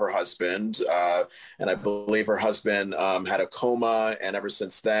by her husband. And I believe her husband had a coma, and ever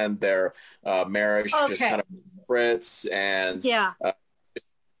since then, their marriage just kind of fritz. And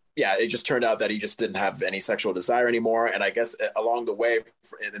yeah, it just turned out that he just didn't have any sexual desire anymore. And I guess along the way,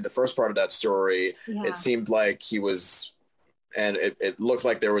 in the first part of that story, it seemed like he was, and it looked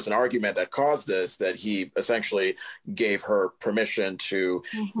like there was an argument that caused this, that he essentially gave her permission to,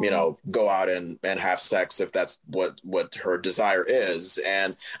 you know, go out and have sex if that's what her desire is.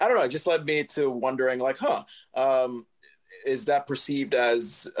 And I don't know, it just led me to wondering like, is that perceived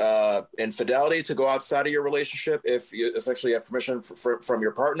as infidelity to go outside of your relationship if you essentially have permission from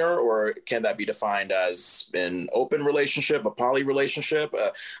your partner, or can that be defined as an open relationship, a poly relationship?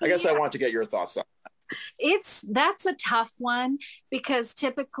 I guess I want to get your thoughts on that. That's a tough one, because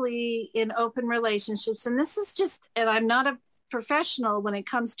typically in open relationships, and this is just, and I'm not a professional when it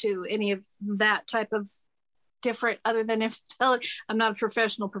comes to any of that type of different, other than infidelity. I'm not a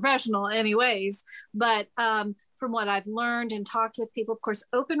professional anyways, but from what I've learned and talked with people, of course,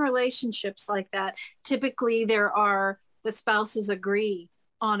 open relationships like that, typically the spouses agree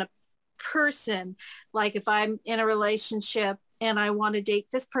on a person. Like if I'm in a relationship and I want to date,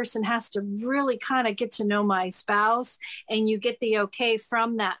 this person has to really kind of get to know my spouse, and you get the okay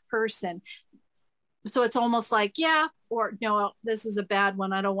from that person. So it's almost like, yeah, or no, this is a bad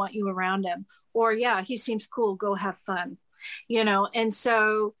one, I don't want you around him. Or yeah, he seems cool, go have fun, you know. And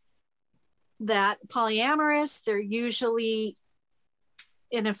so that polyamorous, they're usually,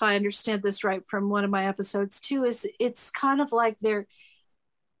 and if I understand this right from one of my episodes too, is it's kind of like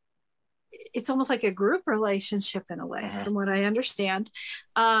it's almost like a group relationship in a way, from what I understand.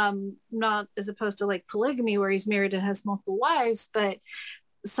 Not as opposed to like polygamy where he's married and has multiple wives, but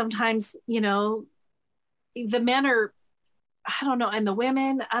sometimes, you know, the men are, I don't know, and the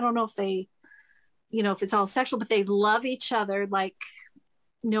women, I don't know if they, you know, if it's all sexual, but they love each other like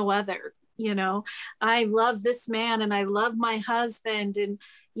no other. You know, I love this man and I love my husband, and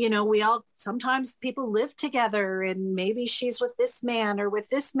you know, sometimes people live together, and maybe she's with this man or with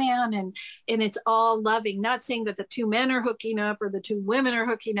this man, and it's all loving. Not saying that the two men are hooking up or the two women are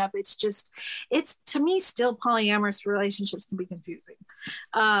hooking up. It's just, it's, to me, still polyamorous relationships can be confusing.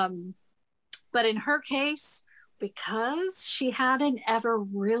 But in her case, because she hadn't ever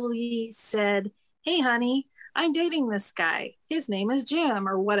really said, hey honey, I'm dating this guy, his name is Jim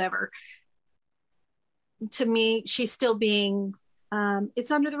or whatever, to me, she's still being,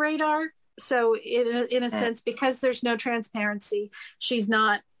 it's under the radar. So in a sense, because there's no transparency, she's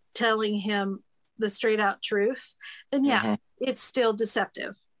not telling him the straight out truth, then it's still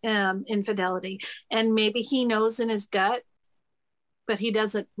deceptive, infidelity. And maybe he knows in his gut, but he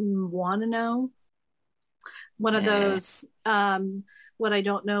doesn't want to know. One of those, what I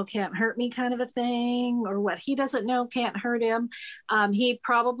don't know can't hurt me kind of a thing, or what he doesn't know can't hurt him. He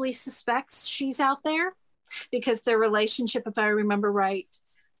probably suspects she's out there, because their relationship, if I remember right,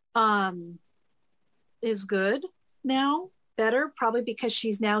 is good now, better, probably because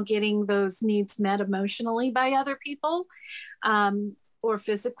she's now getting those needs met emotionally by other people, or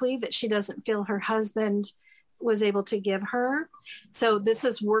physically, that she doesn't feel her husband was able to give her. So this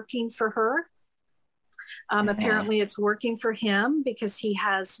is working for her. Apparently it's working for him, because he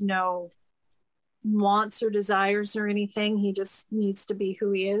has no wants or desires or anything. He just needs to be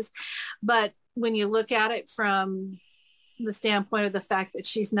who he is. But when you look at it from the standpoint of the fact that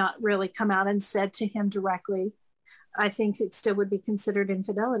she's not really come out and said to him directly, I think it still would be considered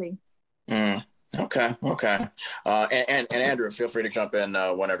infidelity. Okay. And Andrew, feel free to jump in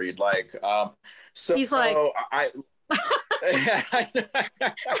whenever you'd like. So he's like,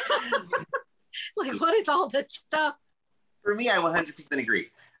 like, what is all this stuff? For me, I 100% agree.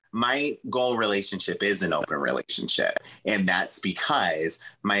 My goal relationship is an open relationship. And that's because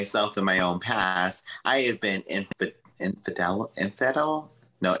myself in my own past, I have been infidel.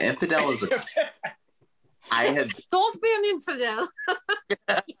 No, infidel is I have. Don't be an infidel.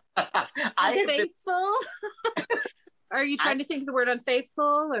 Unfaithful? Are you trying to think of the word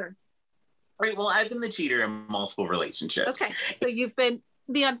unfaithful, or? Right. Well, I've been the cheater in multiple relationships. Okay. So you've been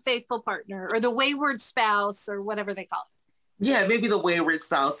the unfaithful partner, or the wayward spouse, or whatever they call it. Yeah, maybe the wayward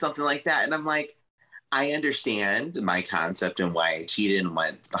spouse, something like that. And I'm like, I understand my concept and why I cheated and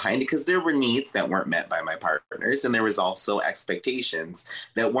what's behind it, because there were needs that weren't met by my partners. And there was also expectations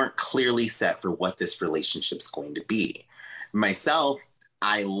that weren't clearly set for what this relationship's going to be. Myself,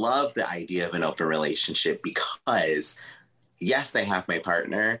 I love the idea of an open relationship because, yes, I have my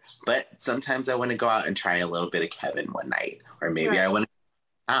partner, but sometimes I want to go out and try a little bit of Kevin one night, or maybe I want to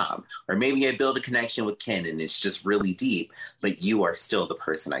or maybe I build a connection with Ken and it's just really deep, but you are still the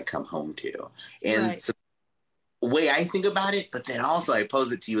person I come home to. And so the way I think about it, but then also I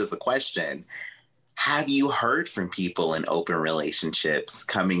pose it to you as a question. Have you heard from people in open relationships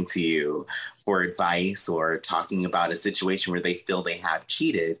coming to you for advice or talking about a situation where they feel they have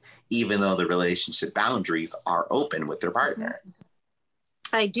cheated, even though the relationship boundaries are open with their partner?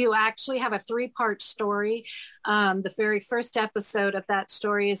 I do actually have a 3-part story. The very first episode of that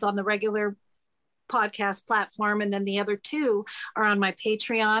story is on the regular podcast platform, and then the other 2 are on my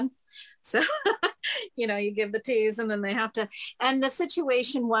Patreon. So, you give the tease and then they have to. And the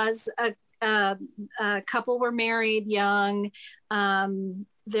situation was a couple were married young.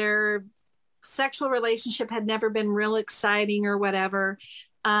 Their sexual relationship had never been real exciting or whatever.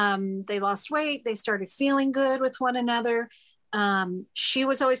 They lost weight. They started feeling good with one another. She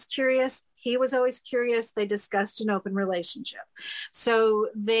was always curious. He was always curious. They discussed an open relationship. So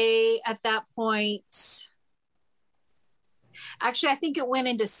they, at that point, actually, I think it went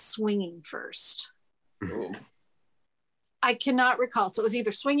into swinging first. Ooh. I cannot recall. So it was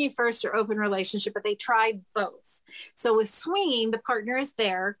either swinging first or open relationship, but they tried both. So with swinging, the partner is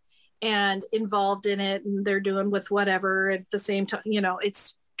there and involved in it, and they're doing with whatever at the same time,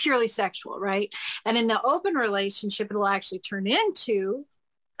 it's purely sexual, right? And in the open relationship, it'll actually turn into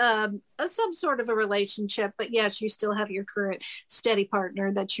some sort of a relationship, but yes, you still have your current steady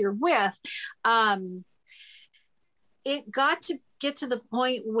partner that you're with. It got to get to the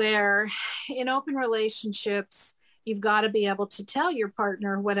point where in open relationships, you've got to be able to tell your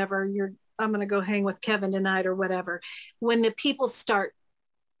partner, whatever, I'm going to go hang with Kevin tonight or whatever. When the people start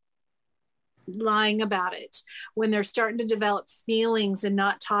lying about it, when they're starting to develop feelings and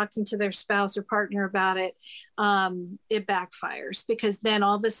not talking to their spouse or partner about it, it backfires, because then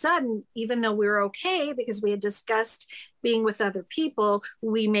all of a sudden, even though we're okay because we had discussed being with other people,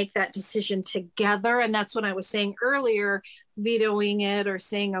 we make that decision together. And that's what I was saying earlier, vetoing it or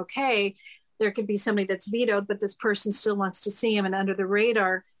saying, okay, there could be somebody that's vetoed, but this person still wants to see him, and under the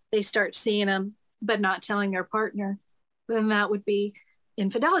radar, they start seeing him, but not telling their partner. Then that would be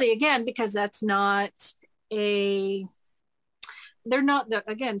infidelity again, because that's not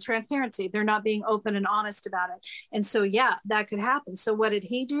transparency. They're not being open and honest about it. And so, yeah, that could happen. So what did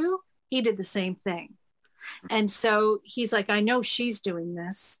he do? He did the same thing. And so he's like, I know she's doing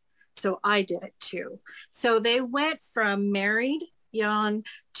this, so I did it too. So they went from married young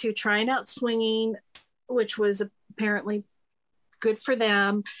to trying out swinging, which was apparently good for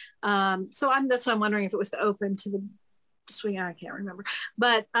them. That's why I'm wondering if it was the open to the swing. I can't remember,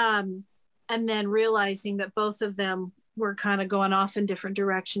 but and then realizing that both of them were kind of going off in different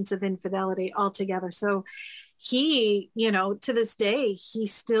directions of infidelity altogether. So he, to this day, he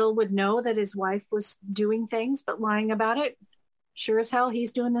still would know that his wife was doing things, but lying about it. Sure as hell,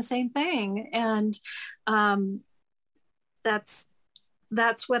 he's doing the same thing. And that's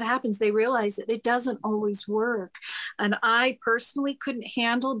what happens. They realize that it doesn't always work. And I personally couldn't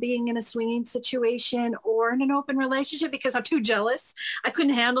handle being in a swinging situation or in an open relationship because I'm too jealous. I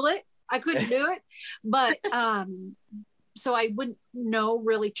couldn't handle it. I couldn't do it. But so I wouldn't know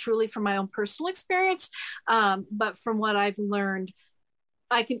really truly from my own personal experience. But from what I've learned,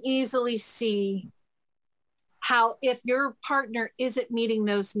 I can easily see how if your partner isn't meeting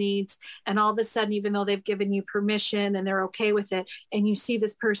those needs, and all of a sudden, even though they've given you permission and they're okay with it, and you see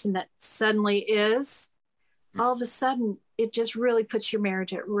this person that suddenly is, all of a sudden, it just really puts your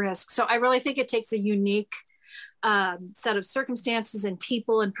marriage at risk. So I really think it takes a unique set of circumstances and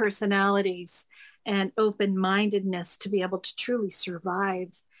people and personalities and open-mindedness to be able to truly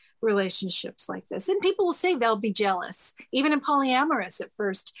survive relationships like this. And people will say they'll be jealous, even in polyamorous at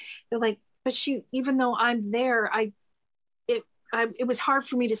first. They're like, but shoot, even though I'm there, it was hard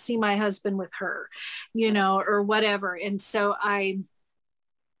for me to see my husband with her, or whatever. And so I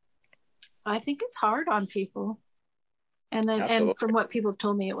think it's hard on people. And from what people have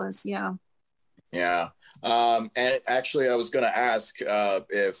told me, it was, yeah. Yeah. And actually, I was going to ask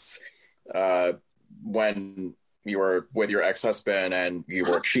if when you were with your ex-husband and you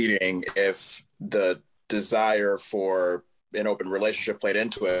were cheating, if the desire for an open relationship played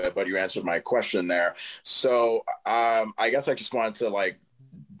into it, but you answered my question there. So I guess I just wanted to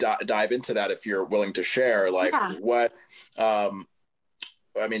dive into that if you're willing to share. Like, what,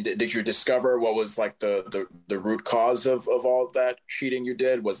 I mean, did you discover what was like the root cause of all of that cheating you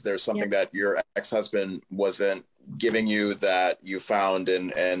did? Was there something that your ex-husband wasn't giving you that you found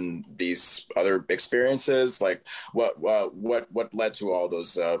in these other experiences? Like what led to all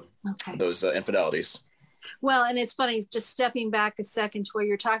those infidelities? Well, and it's funny, just stepping back a second to where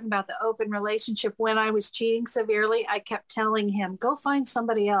you're talking about the open relationship. When I was cheating severely, I kept telling him, go find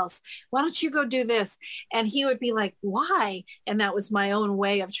somebody else. Why don't you go do this? And he would be like, why? And that was my own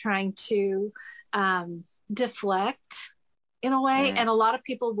way of trying to deflect in a way. And a lot of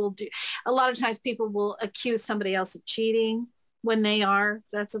times people will accuse somebody else of cheating when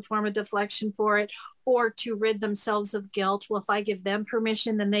that's a form of deflection for it, or to rid themselves of guilt. Well, if I give them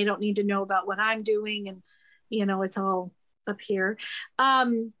permission, then they don't need to know about what I'm doing. And, it's all up here.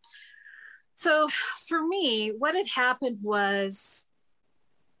 So for me, what had happened was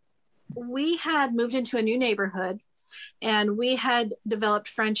we had moved into a new neighborhood, and we had developed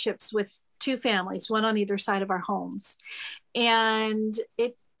friendships with two families, one on either side of our homes. And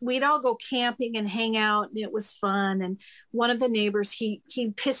we'd all go camping and hang out, and it was fun. And one of the neighbors, he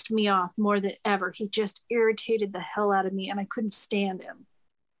pissed me off more than ever. He just irritated the hell out of me, and I couldn't stand him.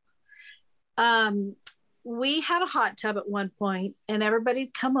 We had a hot tub at one point, and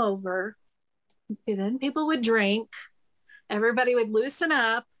everybody'd come over, and then people would drink. Everybody would loosen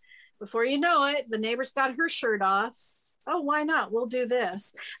up. Before you know it, the neighbor's got her shirt off. Oh, why not? We'll do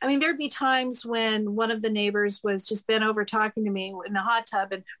this. I mean, there'd be times when one of the neighbors was just bent over talking to me in the hot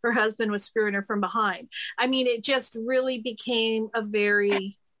tub, and her husband was screwing her from behind. I mean, it just really became a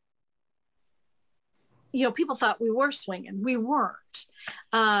very, people thought we were swinging. We weren't.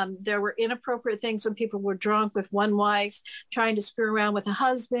 There were inappropriate things when people were drunk with one wife trying to screw around with a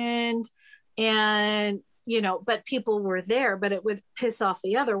husband, and but people were there, but it would piss off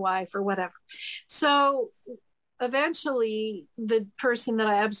the other wife or whatever. So eventually the person that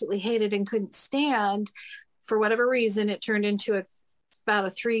I absolutely hated and couldn't stand, for whatever reason, it turned into about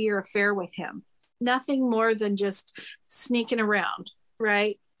a 3-year affair with him. Nothing more than just sneaking around,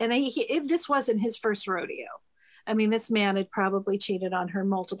 right? And this wasn't his first rodeo. I mean, this man had probably cheated on her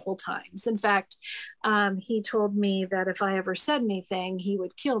multiple times. In fact, he told me that if I ever said anything, he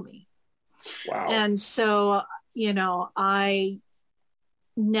would kill me. Wow. And so, I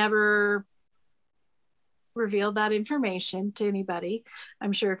never revealed that information to anybody.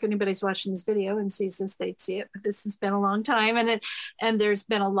 I'm sure if anybody's watching this video and sees this, they'd see it, but this has been a long time, and there's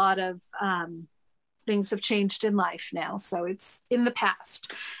been a lot of things have changed in life now. So it's in the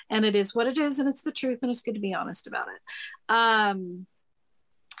past, and it is what it is, and it's the truth, and it's good to be honest about it.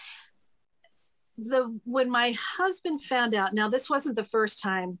 When my husband found out, now this wasn't the first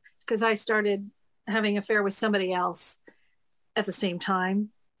time, because I started having an affair with somebody else at the same time,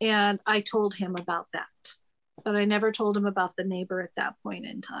 and I told him about that. But I never told him about the neighbor at that point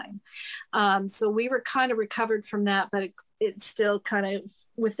in time. So we were kind of recovered from that, but it still kind of,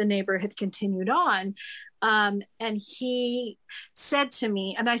 with the neighbor, had continued on. And he said to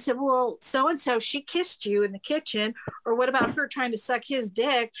me, and I said, well, so-and-so, she kissed you in the kitchen, or what about her trying to suck his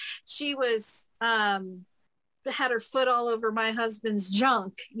dick? She was, had her foot all over my husband's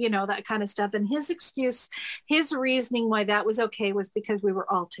junk, that kind of stuff. And his excuse, his reasoning why that was okay was because we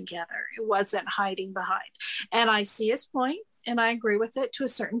were all together. It wasn't hiding behind. And I see his point, and I agree with it to a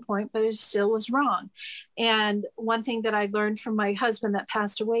certain point, but it still was wrong. And one thing that I learned from my husband that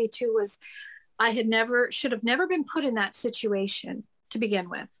passed away too was I should have never been put in that situation to begin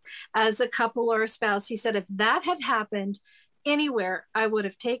with. As a couple or a spouse, he said, if that had happened anywhere, I would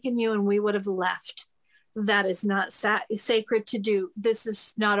have taken you and we would have left. That is not sacred to do. This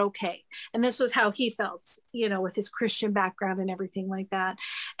is not okay. And this was how he felt, with his Christian background and everything like that.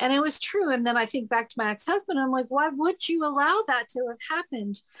 And it was true. And then I think back to my ex-husband, I'm like, why would you allow that to have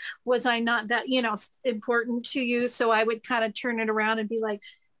happened? Was I not that, important to you? So I would kind of turn it around and be like,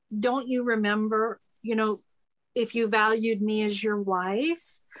 don't you remember, if you valued me as your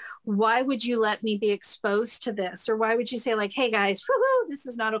wife, why would you let me be exposed to this? Or why would you say like, hey guys, woo-hoo, this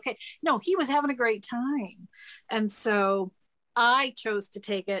is not okay. No, he was having a great time. And so I chose to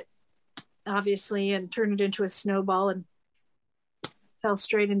take it, obviously, and turn it into a snowball and fell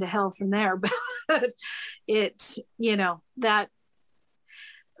straight into hell from there. But it's,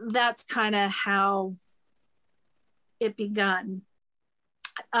 that's kind of how it begun.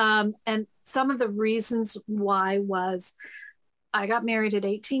 And some of the reasons why was I got married at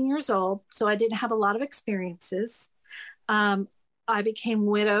 18 years old, so I didn't have a lot of experiences. I became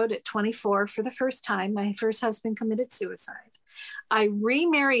widowed at 24 for the first time. My first husband committed suicide. I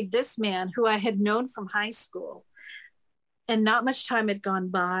remarried this man who I had known from high school. And not much time had gone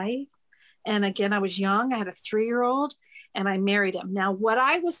by. And again, I was young. I had a 3-year-old, and I married him. Now, what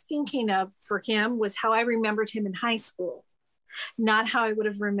I was thinking of for him was how I remembered him in high school, not how I would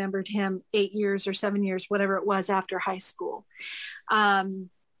have remembered him 8 years or 7 years, whatever it was after high school.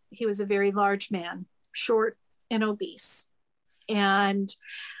 He was a very large man, short and obese. And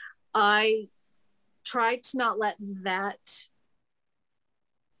I tried to not let that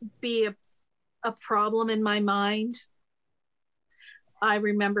be a problem in my mind. I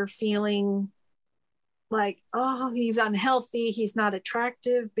remember feeling like, oh, he's unhealthy. He's not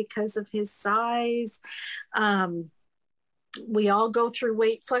attractive because of his size. We all go through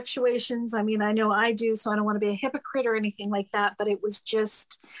weight fluctuations. I mean, I know I do, so I don't want to be a hypocrite or anything like that, but it was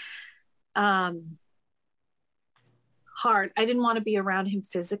just hard. I didn't want to be around him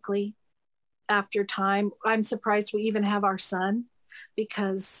physically after time. I'm surprised we even have our son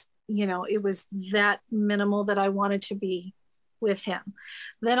because, you know, it was that minimal that I wanted to be with him.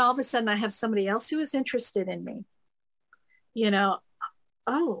 Then all of a sudden I have somebody else who is interested in me. You know,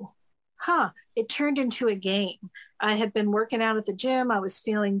 it turned into a game. I had been working out at the gym. I was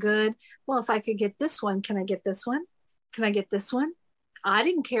feeling good. Well, if I could get this one, can I get this one? Can I get this one? I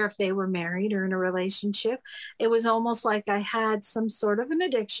didn't care if they were married or in a relationship. It was almost like I had some sort of an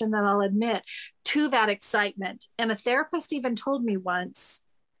addiction, that I'll admit, to that excitement. And a therapist even told me once,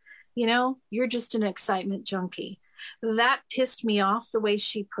 you know, you're just an excitement junkie. That pissed me off the way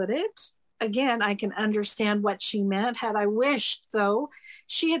she put it. Again, I can understand what she meant. Had I wished, though,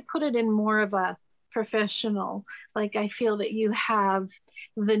 she had put it in more of a professional, like, I feel that you have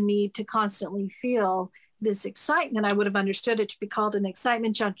the need to constantly feel this excitement. I would have understood it. To be called an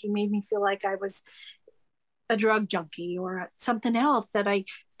excitement junkie made me feel like I was a drug junkie or something else that I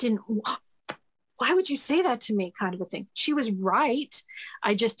didn't. Why would you say that to me, kind of a thing? She was right.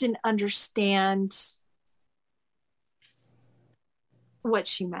 I just didn't understand what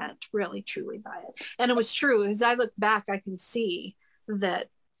she meant really truly by it. And it was true. As I look back, I can see that,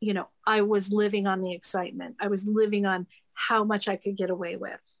 you know, I was living on the excitement. I was living on how much I could get away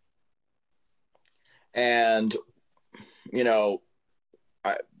with. And, you know,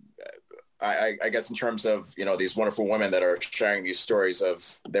 I guess in terms of, you know, these wonderful women that are sharing these stories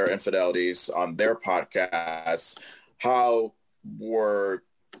of their infidelities on their podcasts, how were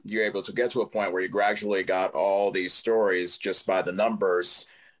you able to get to a point where you gradually got all these stories just by the numbers?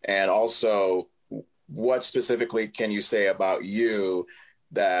 And also, what specifically can you say about you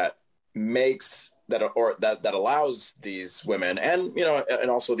that makes that, or that allows these women and, you know,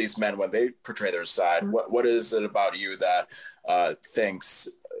 and also these men, when they portray their side, what is it about you that thinks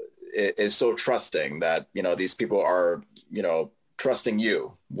is so trusting that, you know, these people are, you know, trusting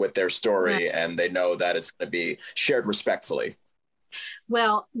you with their story, and they know that it's going to be shared respectfully?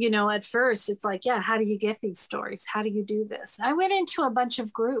 Well, you know, at first it's like, yeah, how do you get these stories? How do you do this? I went into a bunch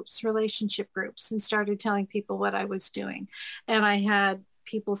of groups, relationship groups, and started telling people what I was doing. And I had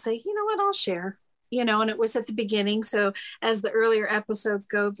people say, you know what, I'll share, you know, and it was at the beginning. So as the earlier episodes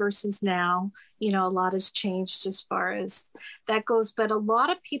go versus now, you know, a lot has changed as far as that goes. But a lot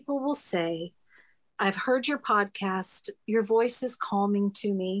of people will say, I've heard your podcast. Your voice is calming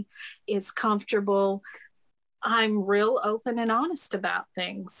to me. It's comfortable. I'm real open and honest about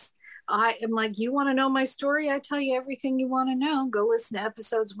things. I am like, you want to know my story? I tell you everything you want to know. Go listen to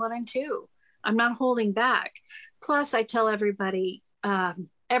episodes 1 and 2. I'm not holding back. Plus, I tell everybody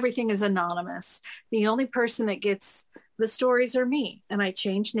everything is anonymous. The only person that gets the stories are me, and I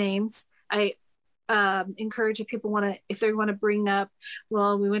change names. I encourage if people want to, if they want to bring up,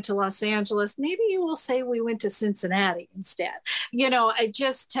 well, we went to Los Angeles, maybe you will say we went to Cincinnati instead. You know, I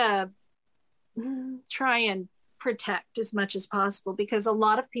just try and protect as much as possible, because a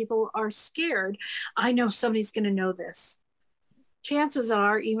lot of people are scared. I know somebody's going to know this. Chances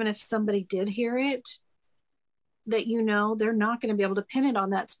are, even if somebody did hear it, that, you know, they're not going to be able to pin it on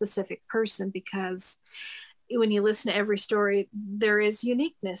that specific person, because when you listen to every story, there is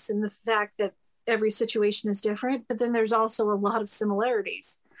uniqueness in the fact that every situation is different, but then there's also a lot of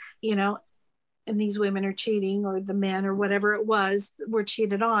similarities, you know, and these women are cheating, or the men or whatever it was were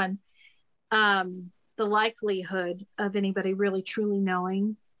cheated on. The likelihood of anybody really truly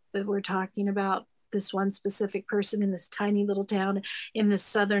knowing that we're talking about this one specific person in this tiny little town in this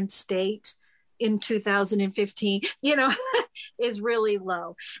southern state in 2015, you know, is really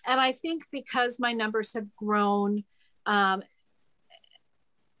low. And I think because my numbers have grown, I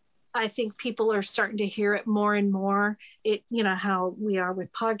think people are starting to hear it more and more. It, you know, how we are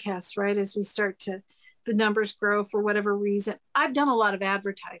with podcasts, right? As we start to, the numbers grow for whatever reason. I've done a lot of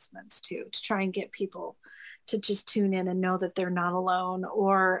advertisements too, to try and get people to just tune in and know that they're not alone.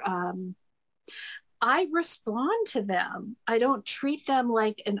 Or I respond to them. I don't treat them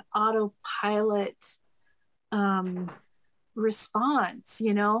like an autopilot response.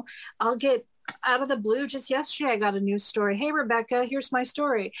 I'll get out of the blue. Just yesterday I got a news story. Hey, Rebecca, here's my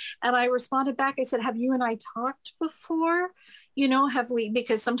story. And I responded back. I said, have you and I talked before? Have we,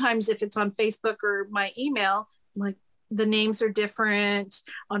 because sometimes if it's on Facebook or my email, like the names are different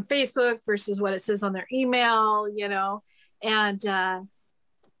on Facebook versus what it says on their email, and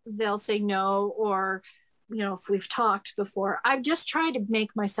they'll say no, or if we've talked before. I've just tried to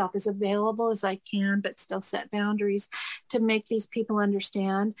make myself as available as I can, but still set boundaries to make these people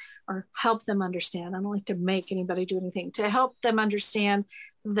understand, or help them understand. I don't like to make anybody do anything, to help them understand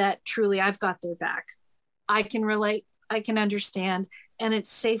that truly I've got their back. I can relate, I can understand, and it's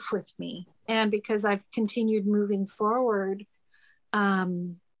safe with me. And because I've continued moving forward,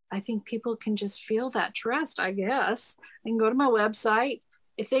 I think people can just feel that trust, I guess. I can go to my website.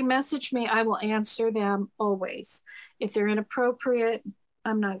 If they message me, I will answer them always. If they're inappropriate,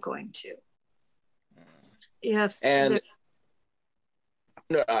 I'm not going to.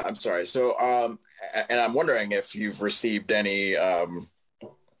 No, I'm sorry. So, and I'm wondering if you've received any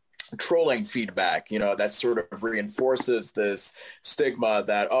trolling feedback, that sort of reinforces this stigma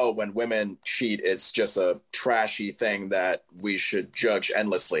that, when women cheat, it's just a trashy thing that we should judge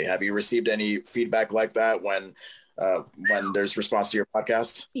endlessly. Have you received any feedback like that when there's response to your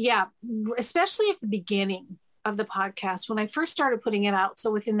podcast? Yeah, especially at the beginning of the podcast, when I first started putting it out. So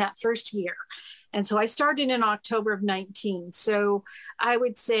within that first year. And so I started in October of 19. So I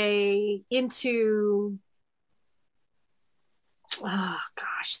would say into,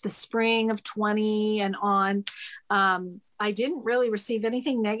 the spring of 20 and on, I didn't really receive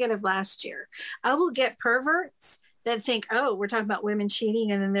anything negative last year. I will get perverts that think, we're talking about women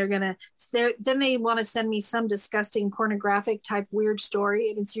cheating, and then then they want to send me some disgusting pornographic type weird story,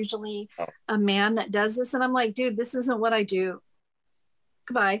 and it's usually a man that does this, and I'm like, dude, this isn't what I do.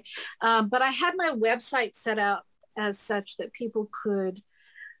 Goodbye. But I had my website set up as such that people could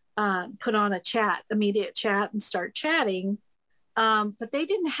put on a immediate chat, and start chatting, but they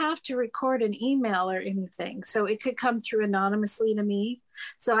didn't have to record an email or anything, so it could come through anonymously to me.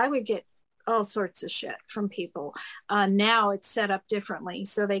 So I would get all sorts of shit from people. Now it's set up differently.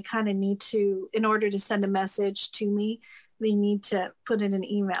 So they kind of need to, in order to send a message to me, they need to put in an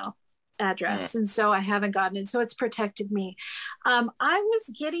email address. And so I haven't gotten it. So it's protected me. I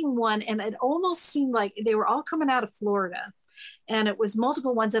was getting one, and it almost seemed like they were all coming out of Florida, and it was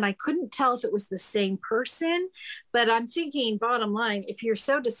multiple ones. And I couldn't tell if it was the same person, but I'm thinking, bottom line, if you're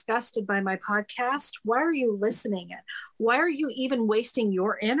so disgusted by my podcast, why are you listening it? Why are you even wasting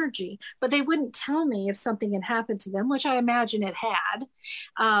your energy? But they wouldn't tell me if something had happened to them, which I imagine it had.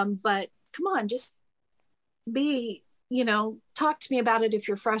 But come on, just be, talk to me about it if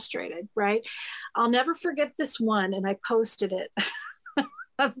you're frustrated, right? I'll never forget this one, and I posted it.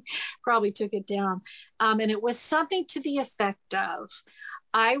 Probably took it down. And it was something to the effect of,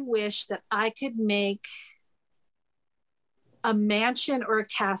 I wish that I could make a mansion or a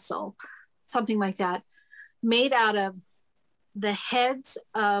castle, something like that, made out of the heads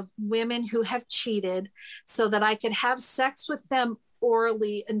of women who have cheated, so that I could have sex with them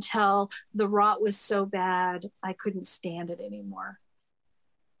orally until the rot was so bad I couldn't stand it anymore.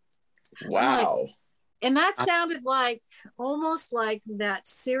 Wow. And that sounded like almost like that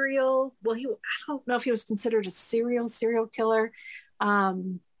serial. Well, I don't know if he was considered a serial killer,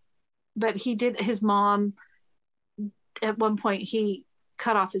 but he did. His mom, at one point, he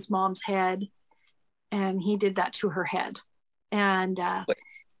cut off his mom's head, and he did that to her head. And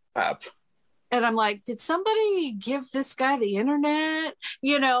and I'm like, did somebody give this guy the internet?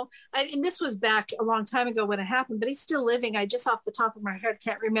 And this was back a long time ago when it happened, but he's still living. I just off the top of my head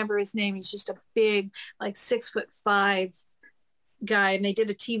can't remember his name. He's just a big, like 6'5" guy. And they did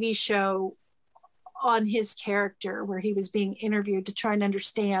a TV show on his character where he was being interviewed to try and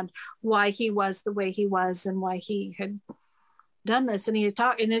understand why he was the way he was and why he had done this. And he was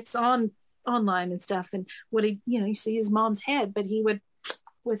talking, and it's online and stuff. And what you see his mom's head, but he would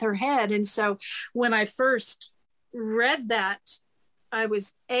with her head. And so when I first read that, I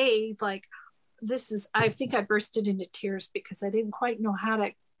was like, I think I bursted into tears because I didn't quite know how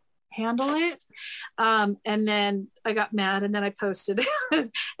to handle it. And then I got mad, and then I posted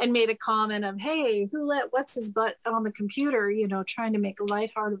and made a comment of, hey, who let what's his butt on the computer, trying to make a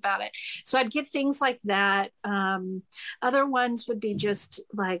lighthearted about it. So I'd get things like that. Other ones would be just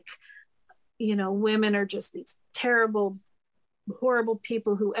like, women are just these terrible, horrible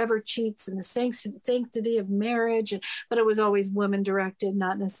people, whoever cheats, in the sanctity of marriage. But it was always women directed,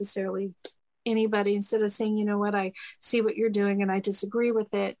 not necessarily anybody, instead of saying, you know what, I see what you're doing and I disagree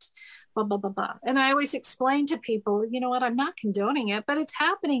with it, blah, blah, blah, blah. And I always explain to people, you know what, I'm not condoning it, but it's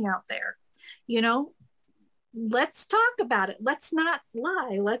happening out there. You know, let's talk about it. Let's not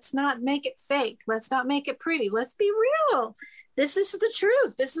lie. Let's not make it fake. Let's not make it pretty. Let's be real. This is the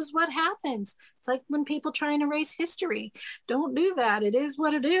truth. This is what happens. It's like when people try and erase history. Don't do that. It is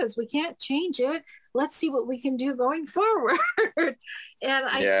what it is. We can't change it. Let's see what we can do going forward. And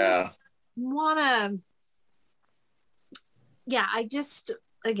I just want to,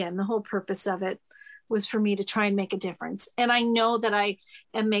 again, the whole purpose of it was for me to try and make a difference. And I know that I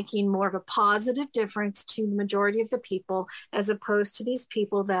am making more of a positive difference to the majority of the people, as opposed to these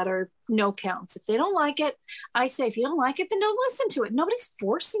people that are no counts. If they don't like it, I say, if you don't like it, then don't listen to it. Nobody's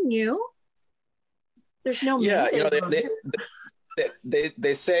forcing you. There's no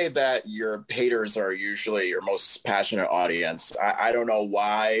they say that your haters are usually your most passionate audience. I don't know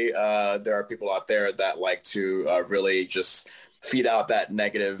why there are people out there that like to really just feed out that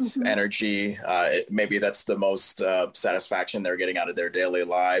negative energy. Maybe that's the most satisfaction they're getting out of their daily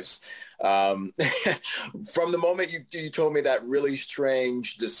lives. From the moment you told me that really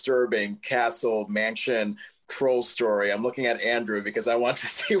strange, disturbing castle mansion troll story, I'm looking at Andrew because I want to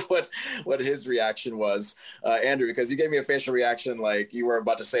see what his reaction was. Andrew, because you gave me a facial reaction like you were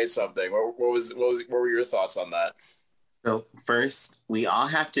about to say something. What were your thoughts on that? So first, we all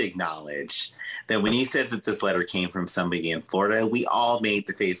have to acknowledge that when you said that this letter came from somebody in Florida, we all made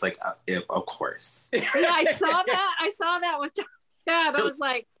the face like, of course. Yeah, I saw that with Dad. I was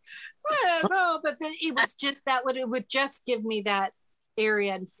like, I don't know, but then it was just that it would just give me that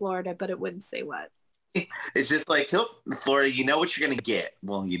area in Florida, but it wouldn't say what. It's just like, Florida, you know what you're going to get.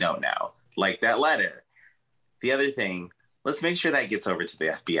 Well, you don't now. Like that letter. The other thing, let's make sure that gets over to the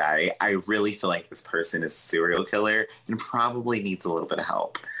FBI. I really feel like this person is a serial killer and probably needs a little bit of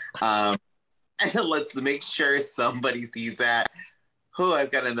help. And let's make sure somebody sees that. Oh,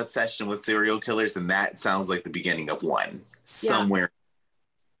 I've got an obsession with serial killers, and that sounds like the beginning of one somewhere.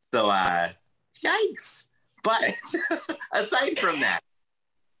 So, yikes. But aside from that,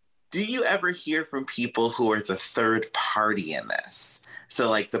 do you ever hear from people who are the third party in this? So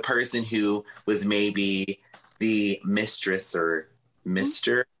like the person who was maybe the mistress or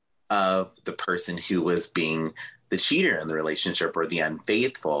mister of the person who was being the cheater in the relationship or the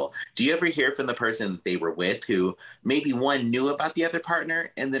unfaithful. Do you ever hear from the person that they were with who maybe one knew about the other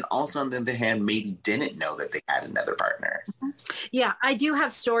partner and then also on the other hand maybe didn't know that they had another partner? Yeah, I do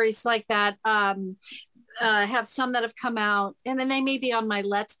have stories like that. I have some that have come out, and then they may be on my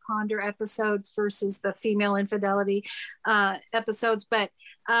Let's Ponder episodes versus the female infidelity episodes. But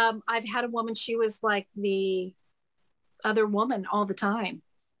I've had a woman, she was like the other woman all the time.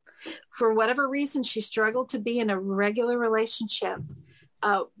 For whatever reason, she struggled to be in a regular relationship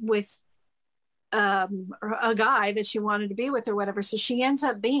with a guy that she wanted to be with or whatever. So she ends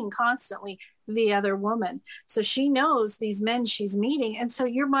up being constantly the other woman. So she knows these men she's meeting. And so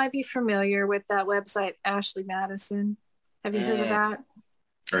you might be familiar with that website, Ashley Madison. Have you heard of that?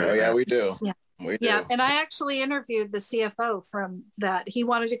 Oh, yeah, we do. Yeah. We do. Yeah, and I actually interviewed the CFO from that. He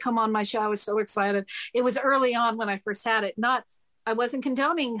wanted to come on my show. I was so excited. It was early on when I first had it. I wasn't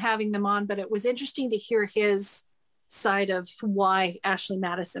condoning having them on, but it was interesting to hear his side of why Ashley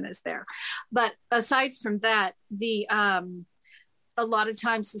Madison is there. But aside from that, a lot of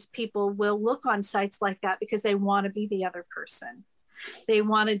times these people will look on sites like that because they want to be the other person. They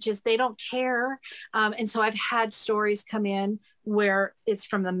want to they don't care. And so I've had stories come in where it's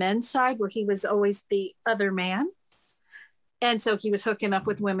from the men's side, where he was always the other man. And so he was hooking up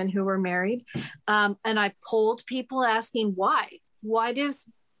with women who were married. And I polled people asking why. Why do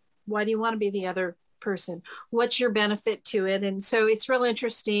you want to be the other person? What's your benefit to it? And so it's real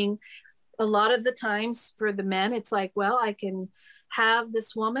interesting. A lot of the times for the men, it's like, well, I can have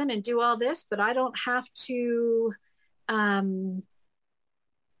this woman and do all this, but I don't have to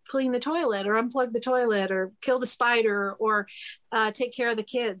clean the toilet or unplug the toilet or kill the spider or take care of the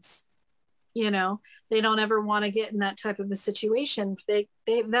kids. You know, they don't ever want to get in that type of a situation.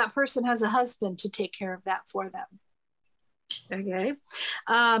 That person has a husband to take care of that for them. Okay.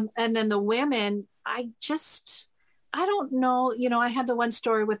 And then the women, I don't know, you know, I had the one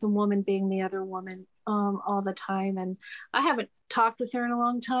story with the woman being the other woman all the time. And I haven't talked with her in a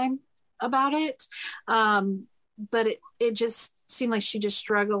long time about it. But it just seemed like she just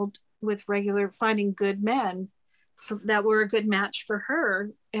struggled with finding good men that were a good match for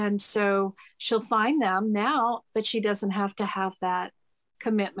her. And so she'll find them now, but she doesn't have to have that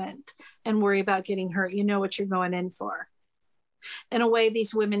commitment and worry about getting hurt. You know what you're going in for. In a way,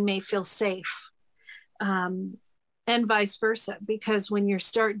 these women may feel safe and vice versa. Because when you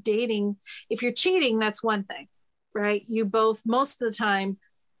start dating, if you're cheating, that's one thing, right? You both, most of the time,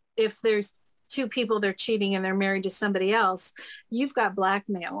 if there's two people, they're cheating and they're married to somebody else, you've got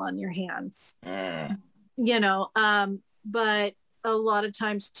blackmail on your hands, but a lot of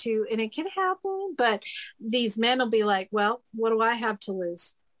times too, and it can happen, but these men will be like, well, what do I have to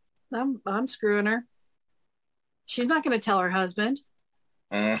lose? I'm screwing her. She's not going to tell her husband.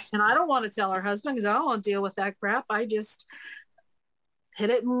 And I don't want to tell her husband because I don't want to deal with that crap. I just hit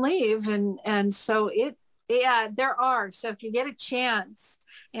it and leave. And so there are. So if you get a chance,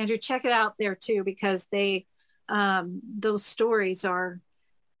 Andrew, check it out there too, because those stories are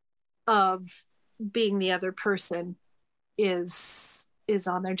of being the other person is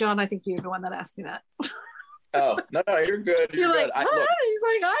on there. John, I think you're the one that asked me that. Oh, no, you're good. You're good. Like, he's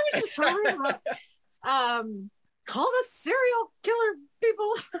like, I was just talking about call the serial killer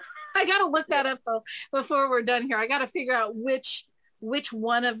people. I got to look that up though before we're done here. I got to figure out which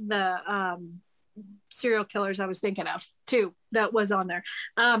one of the serial killers I was thinking of too that was on there.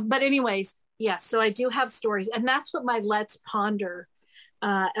 But anyways, yes, so I do have stories, and that's what my Let's Ponder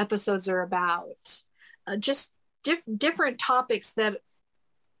episodes are about. Just different topics that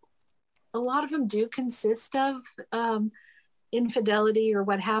a lot of them do consist of infidelity or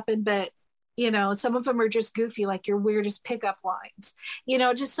what happened, but some of them are just goofy, like your weirdest pickup lines,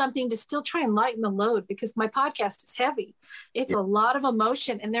 just something to still try and lighten the load, because my podcast is heavy. It's a lot of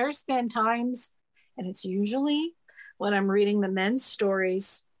emotion. And there's been times, and it's usually when I'm reading the men's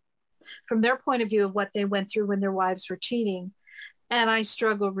stories from their point of view of what they went through when their wives were cheating. And I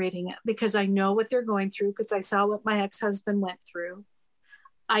struggle reading it because I know what they're going through, because I saw what my ex-husband went through.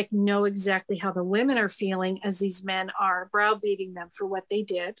 I know exactly how the women are feeling as these men are browbeating them for what they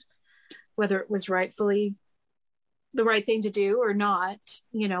did, whether it was rightfully the right thing to do or not,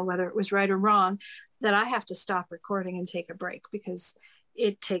 whether it was right or wrong, that I have to stop recording and take a break, because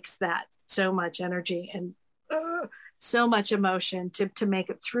it takes that so much energy and so much emotion to make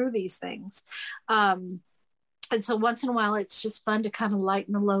it through these things. And so once in a while, it's just fun to kind of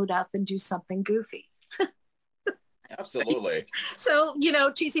lighten the load up and do something goofy. Absolutely. So,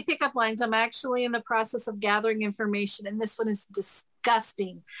 cheesy pickup lines. I'm actually in the process of gathering information, and this one is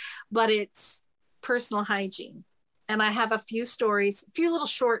disgusting, but it's personal hygiene. And I have a few stories, a few little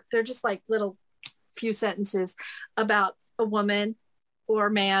short, they're just like little few sentences about a woman or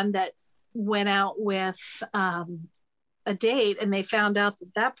man that went out with a date, and they found out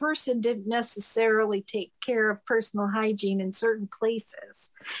that person didn't necessarily take care of personal hygiene in certain places,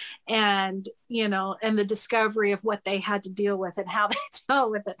 and and the discovery of what they had to deal with and how they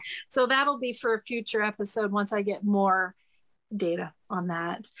dealt with it. So that'll be for a future episode once I get more data on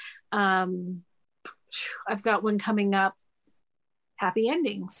that. I've got one coming up. Happy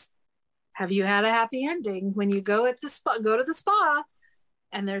endings. Have you had a happy ending when you go to the spa?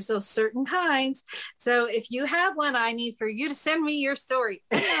 And there's those certain kinds. So if you have one, I need for you to send me your story.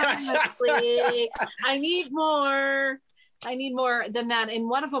 Honestly, I need more than that. And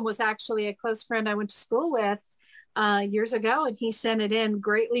one of them was actually a close friend I went to school with years ago, and he sent it in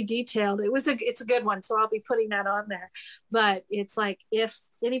greatly detailed. It's a good one, so I'll be putting that on there. But it's like, if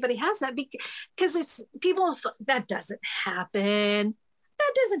anybody has that, because it's people, that doesn't happen.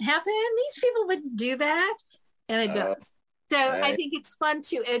 These people wouldn't do that, and it does. So I think it's fun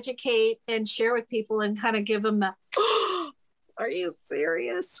to educate and share with people and kind of give them the, are you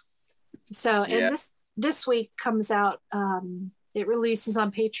serious? So, and this week comes out, it releases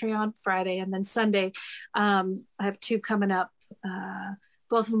on Patreon Friday, and then Sunday, I have two coming up.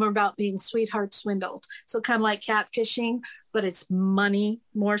 Both of them are about being sweetheart swindled. So kind of like catfishing, but it's money,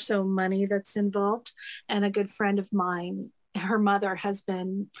 more so money that's involved. And a good friend of mine, her mother has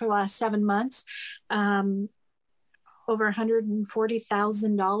been for the last 7 months, over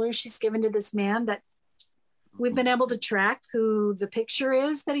 $140,000 she's given to this man that we've been able to track who the picture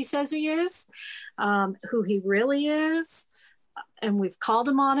is that he says he is, who he really is. And we've called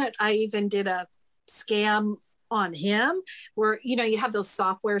him on it. I even did a scam on him where, you have those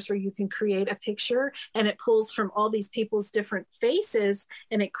softwares where you can create a picture and it pulls from all these people's different faces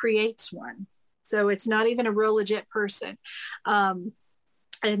and it creates one. So it's not even a real legit person.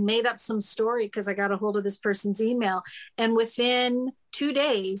 I made up some story because I got a hold of this person's email. And within 2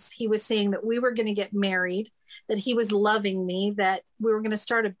 days, he was saying that we were going to get married, that he was loving me, that we were going to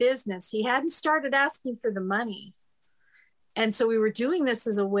start a business. He hadn't started asking for the money. And so we were doing this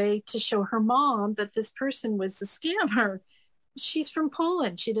as a way to show her mom that this person was a scammer. She's from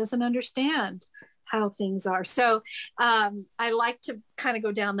Poland. She doesn't understand how things are. So I like to kind of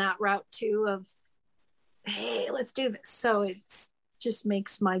go down that route too of, hey, let's do this. So it's just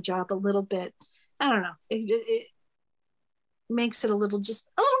makes my job a little bit, I don't know. makes it a little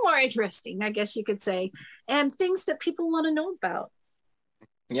more interesting, I guess you could say, and things that people want to know about.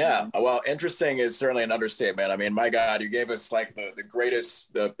 Yeah, well, interesting is certainly an understatement. I mean, my God, you gave us like the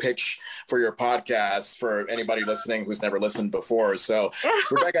greatest pitch for your podcast for anybody listening who's never listened before. So,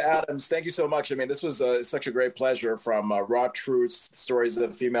 Rebecca Adams, thank you so much. I mean, this was such a great pleasure from Raw Truths, Stories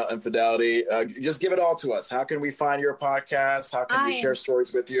of Female Infidelity. Just give it all to us. How can we find your podcast? How can we share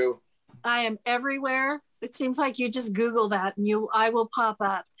stories with you? I am everywhere. It seems like you just Google that and I will pop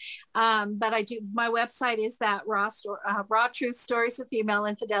up. But I do, my website is that Raw Truth Stories of Female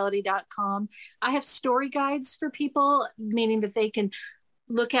Infidelity.com. I have story guides for people, meaning that they can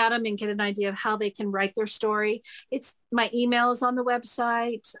look at them and get an idea of how they can write their story. My email is on the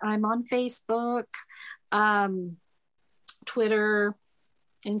website. I'm on Facebook, Twitter,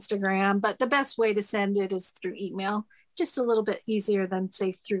 Instagram, but the best way to send it is through email. Just a little bit easier than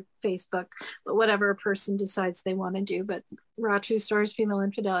say through Facebook, but whatever a person decides they want to do. But Raw Truth Stories, Female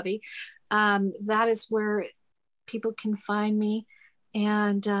Infidelity, that is where people can find me.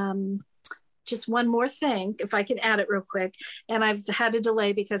 And just one more thing, if I can add it real quick, and I've had a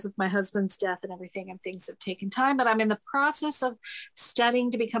delay because of my husband's death and everything, and things have taken time, but I'm in the process of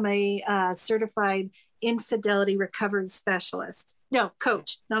studying to become a certified infidelity recovery specialist. No,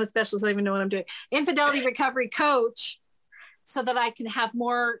 coach, not a specialist. I don't even know what I'm doing. Infidelity recovery coach, so that I can have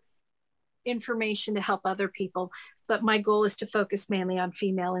more information to help other people. But my goal is to focus mainly on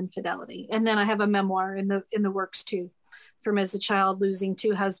female infidelity. And then I have a memoir in the works too, from as a child losing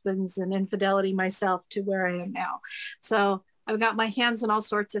 2 husbands and infidelity myself to where I am now. So I've got my hands on all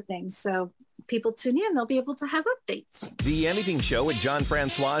sorts of things. So people tune in, they'll be able to have updates. The Anything Show with John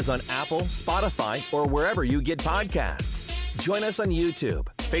Francois is on Apple, Spotify, or wherever you get podcasts. Join us on YouTube,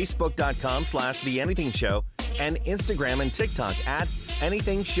 Facebook.com/The Anything Show, and Instagram and TikTok at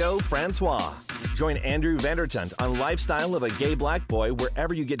Anything Show Francois. Join Andrew Vandertunt on Lifestyle of a Gay Black Boy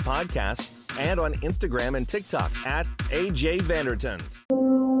wherever you get podcasts, and on Instagram and TikTok at AJ Vandertunt.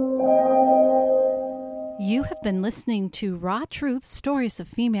 You have been listening to Raw Truth Stories of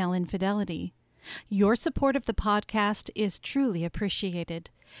Female Infidelity. Your support of the podcast is truly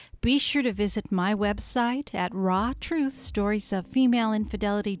appreciated. Be sure to visit my website at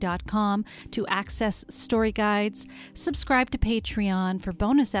rawtruthstoriesoffemaleinfidelity.com to access story guides, subscribe to Patreon for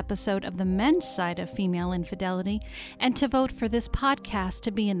bonus episode of the men's side of female infidelity, and to vote for this podcast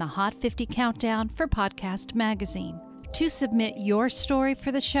to be in the Hot 50 Countdown for Podcast Magazine. To submit your story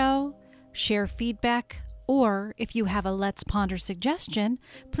for the show, share feedback, or if you have a Let's Ponder suggestion,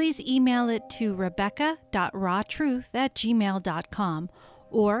 please email it to rebecca.rawtruth@gmail.com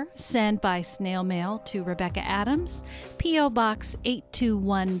or send by snail mail to Rebecca Adams, P.O. Box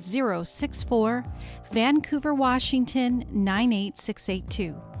 821064, Vancouver, Washington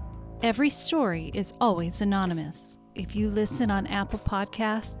 98682. Every story is always anonymous. If you listen on Apple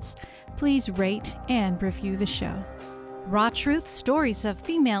Podcasts, please rate and review the show. Raw Truth Stories of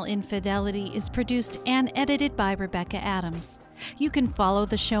Female Infidelity is produced and edited by Rebecca Adams. You can follow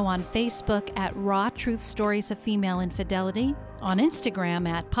the show on Facebook at Raw Truth Stories of Female Infidelity, on Instagram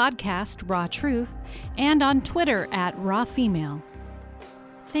at Podcast Raw Truth, and on Twitter at Raw Female.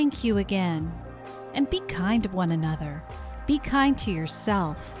 Thank you again, and be kind to one another. Be kind to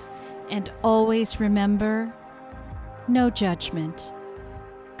yourself, and always remember, no judgment.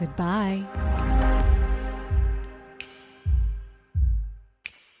 Goodbye.